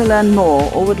you want to learn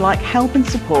more or would like help and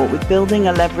support with building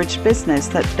a leveraged business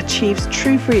that achieves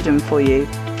true freedom for you,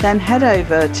 then head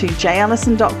over to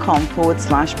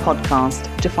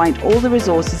jallison.com/podcast to find all the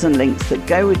resources and links that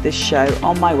go with this show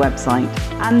on my website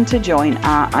and to join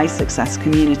our iSuccess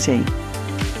community.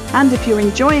 And if you're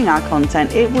enjoying our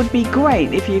content, it would be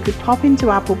great if you could pop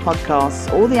into Apple Podcasts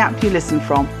or the app you listen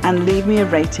from and leave me a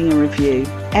rating and review.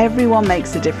 Everyone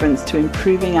makes a difference to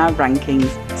improving our rankings.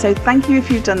 So thank you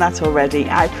if you've done that already.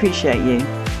 I appreciate you.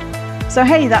 So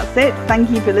hey, that's it. Thank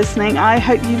you for listening. I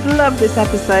hope you've loved this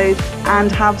episode and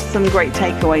have some great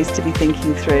takeaways to be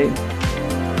thinking through.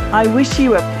 I wish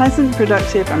you a pleasant,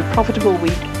 productive and profitable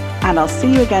week, and I'll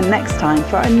see you again next time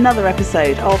for another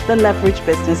episode of the Leverage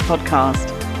Business Podcast.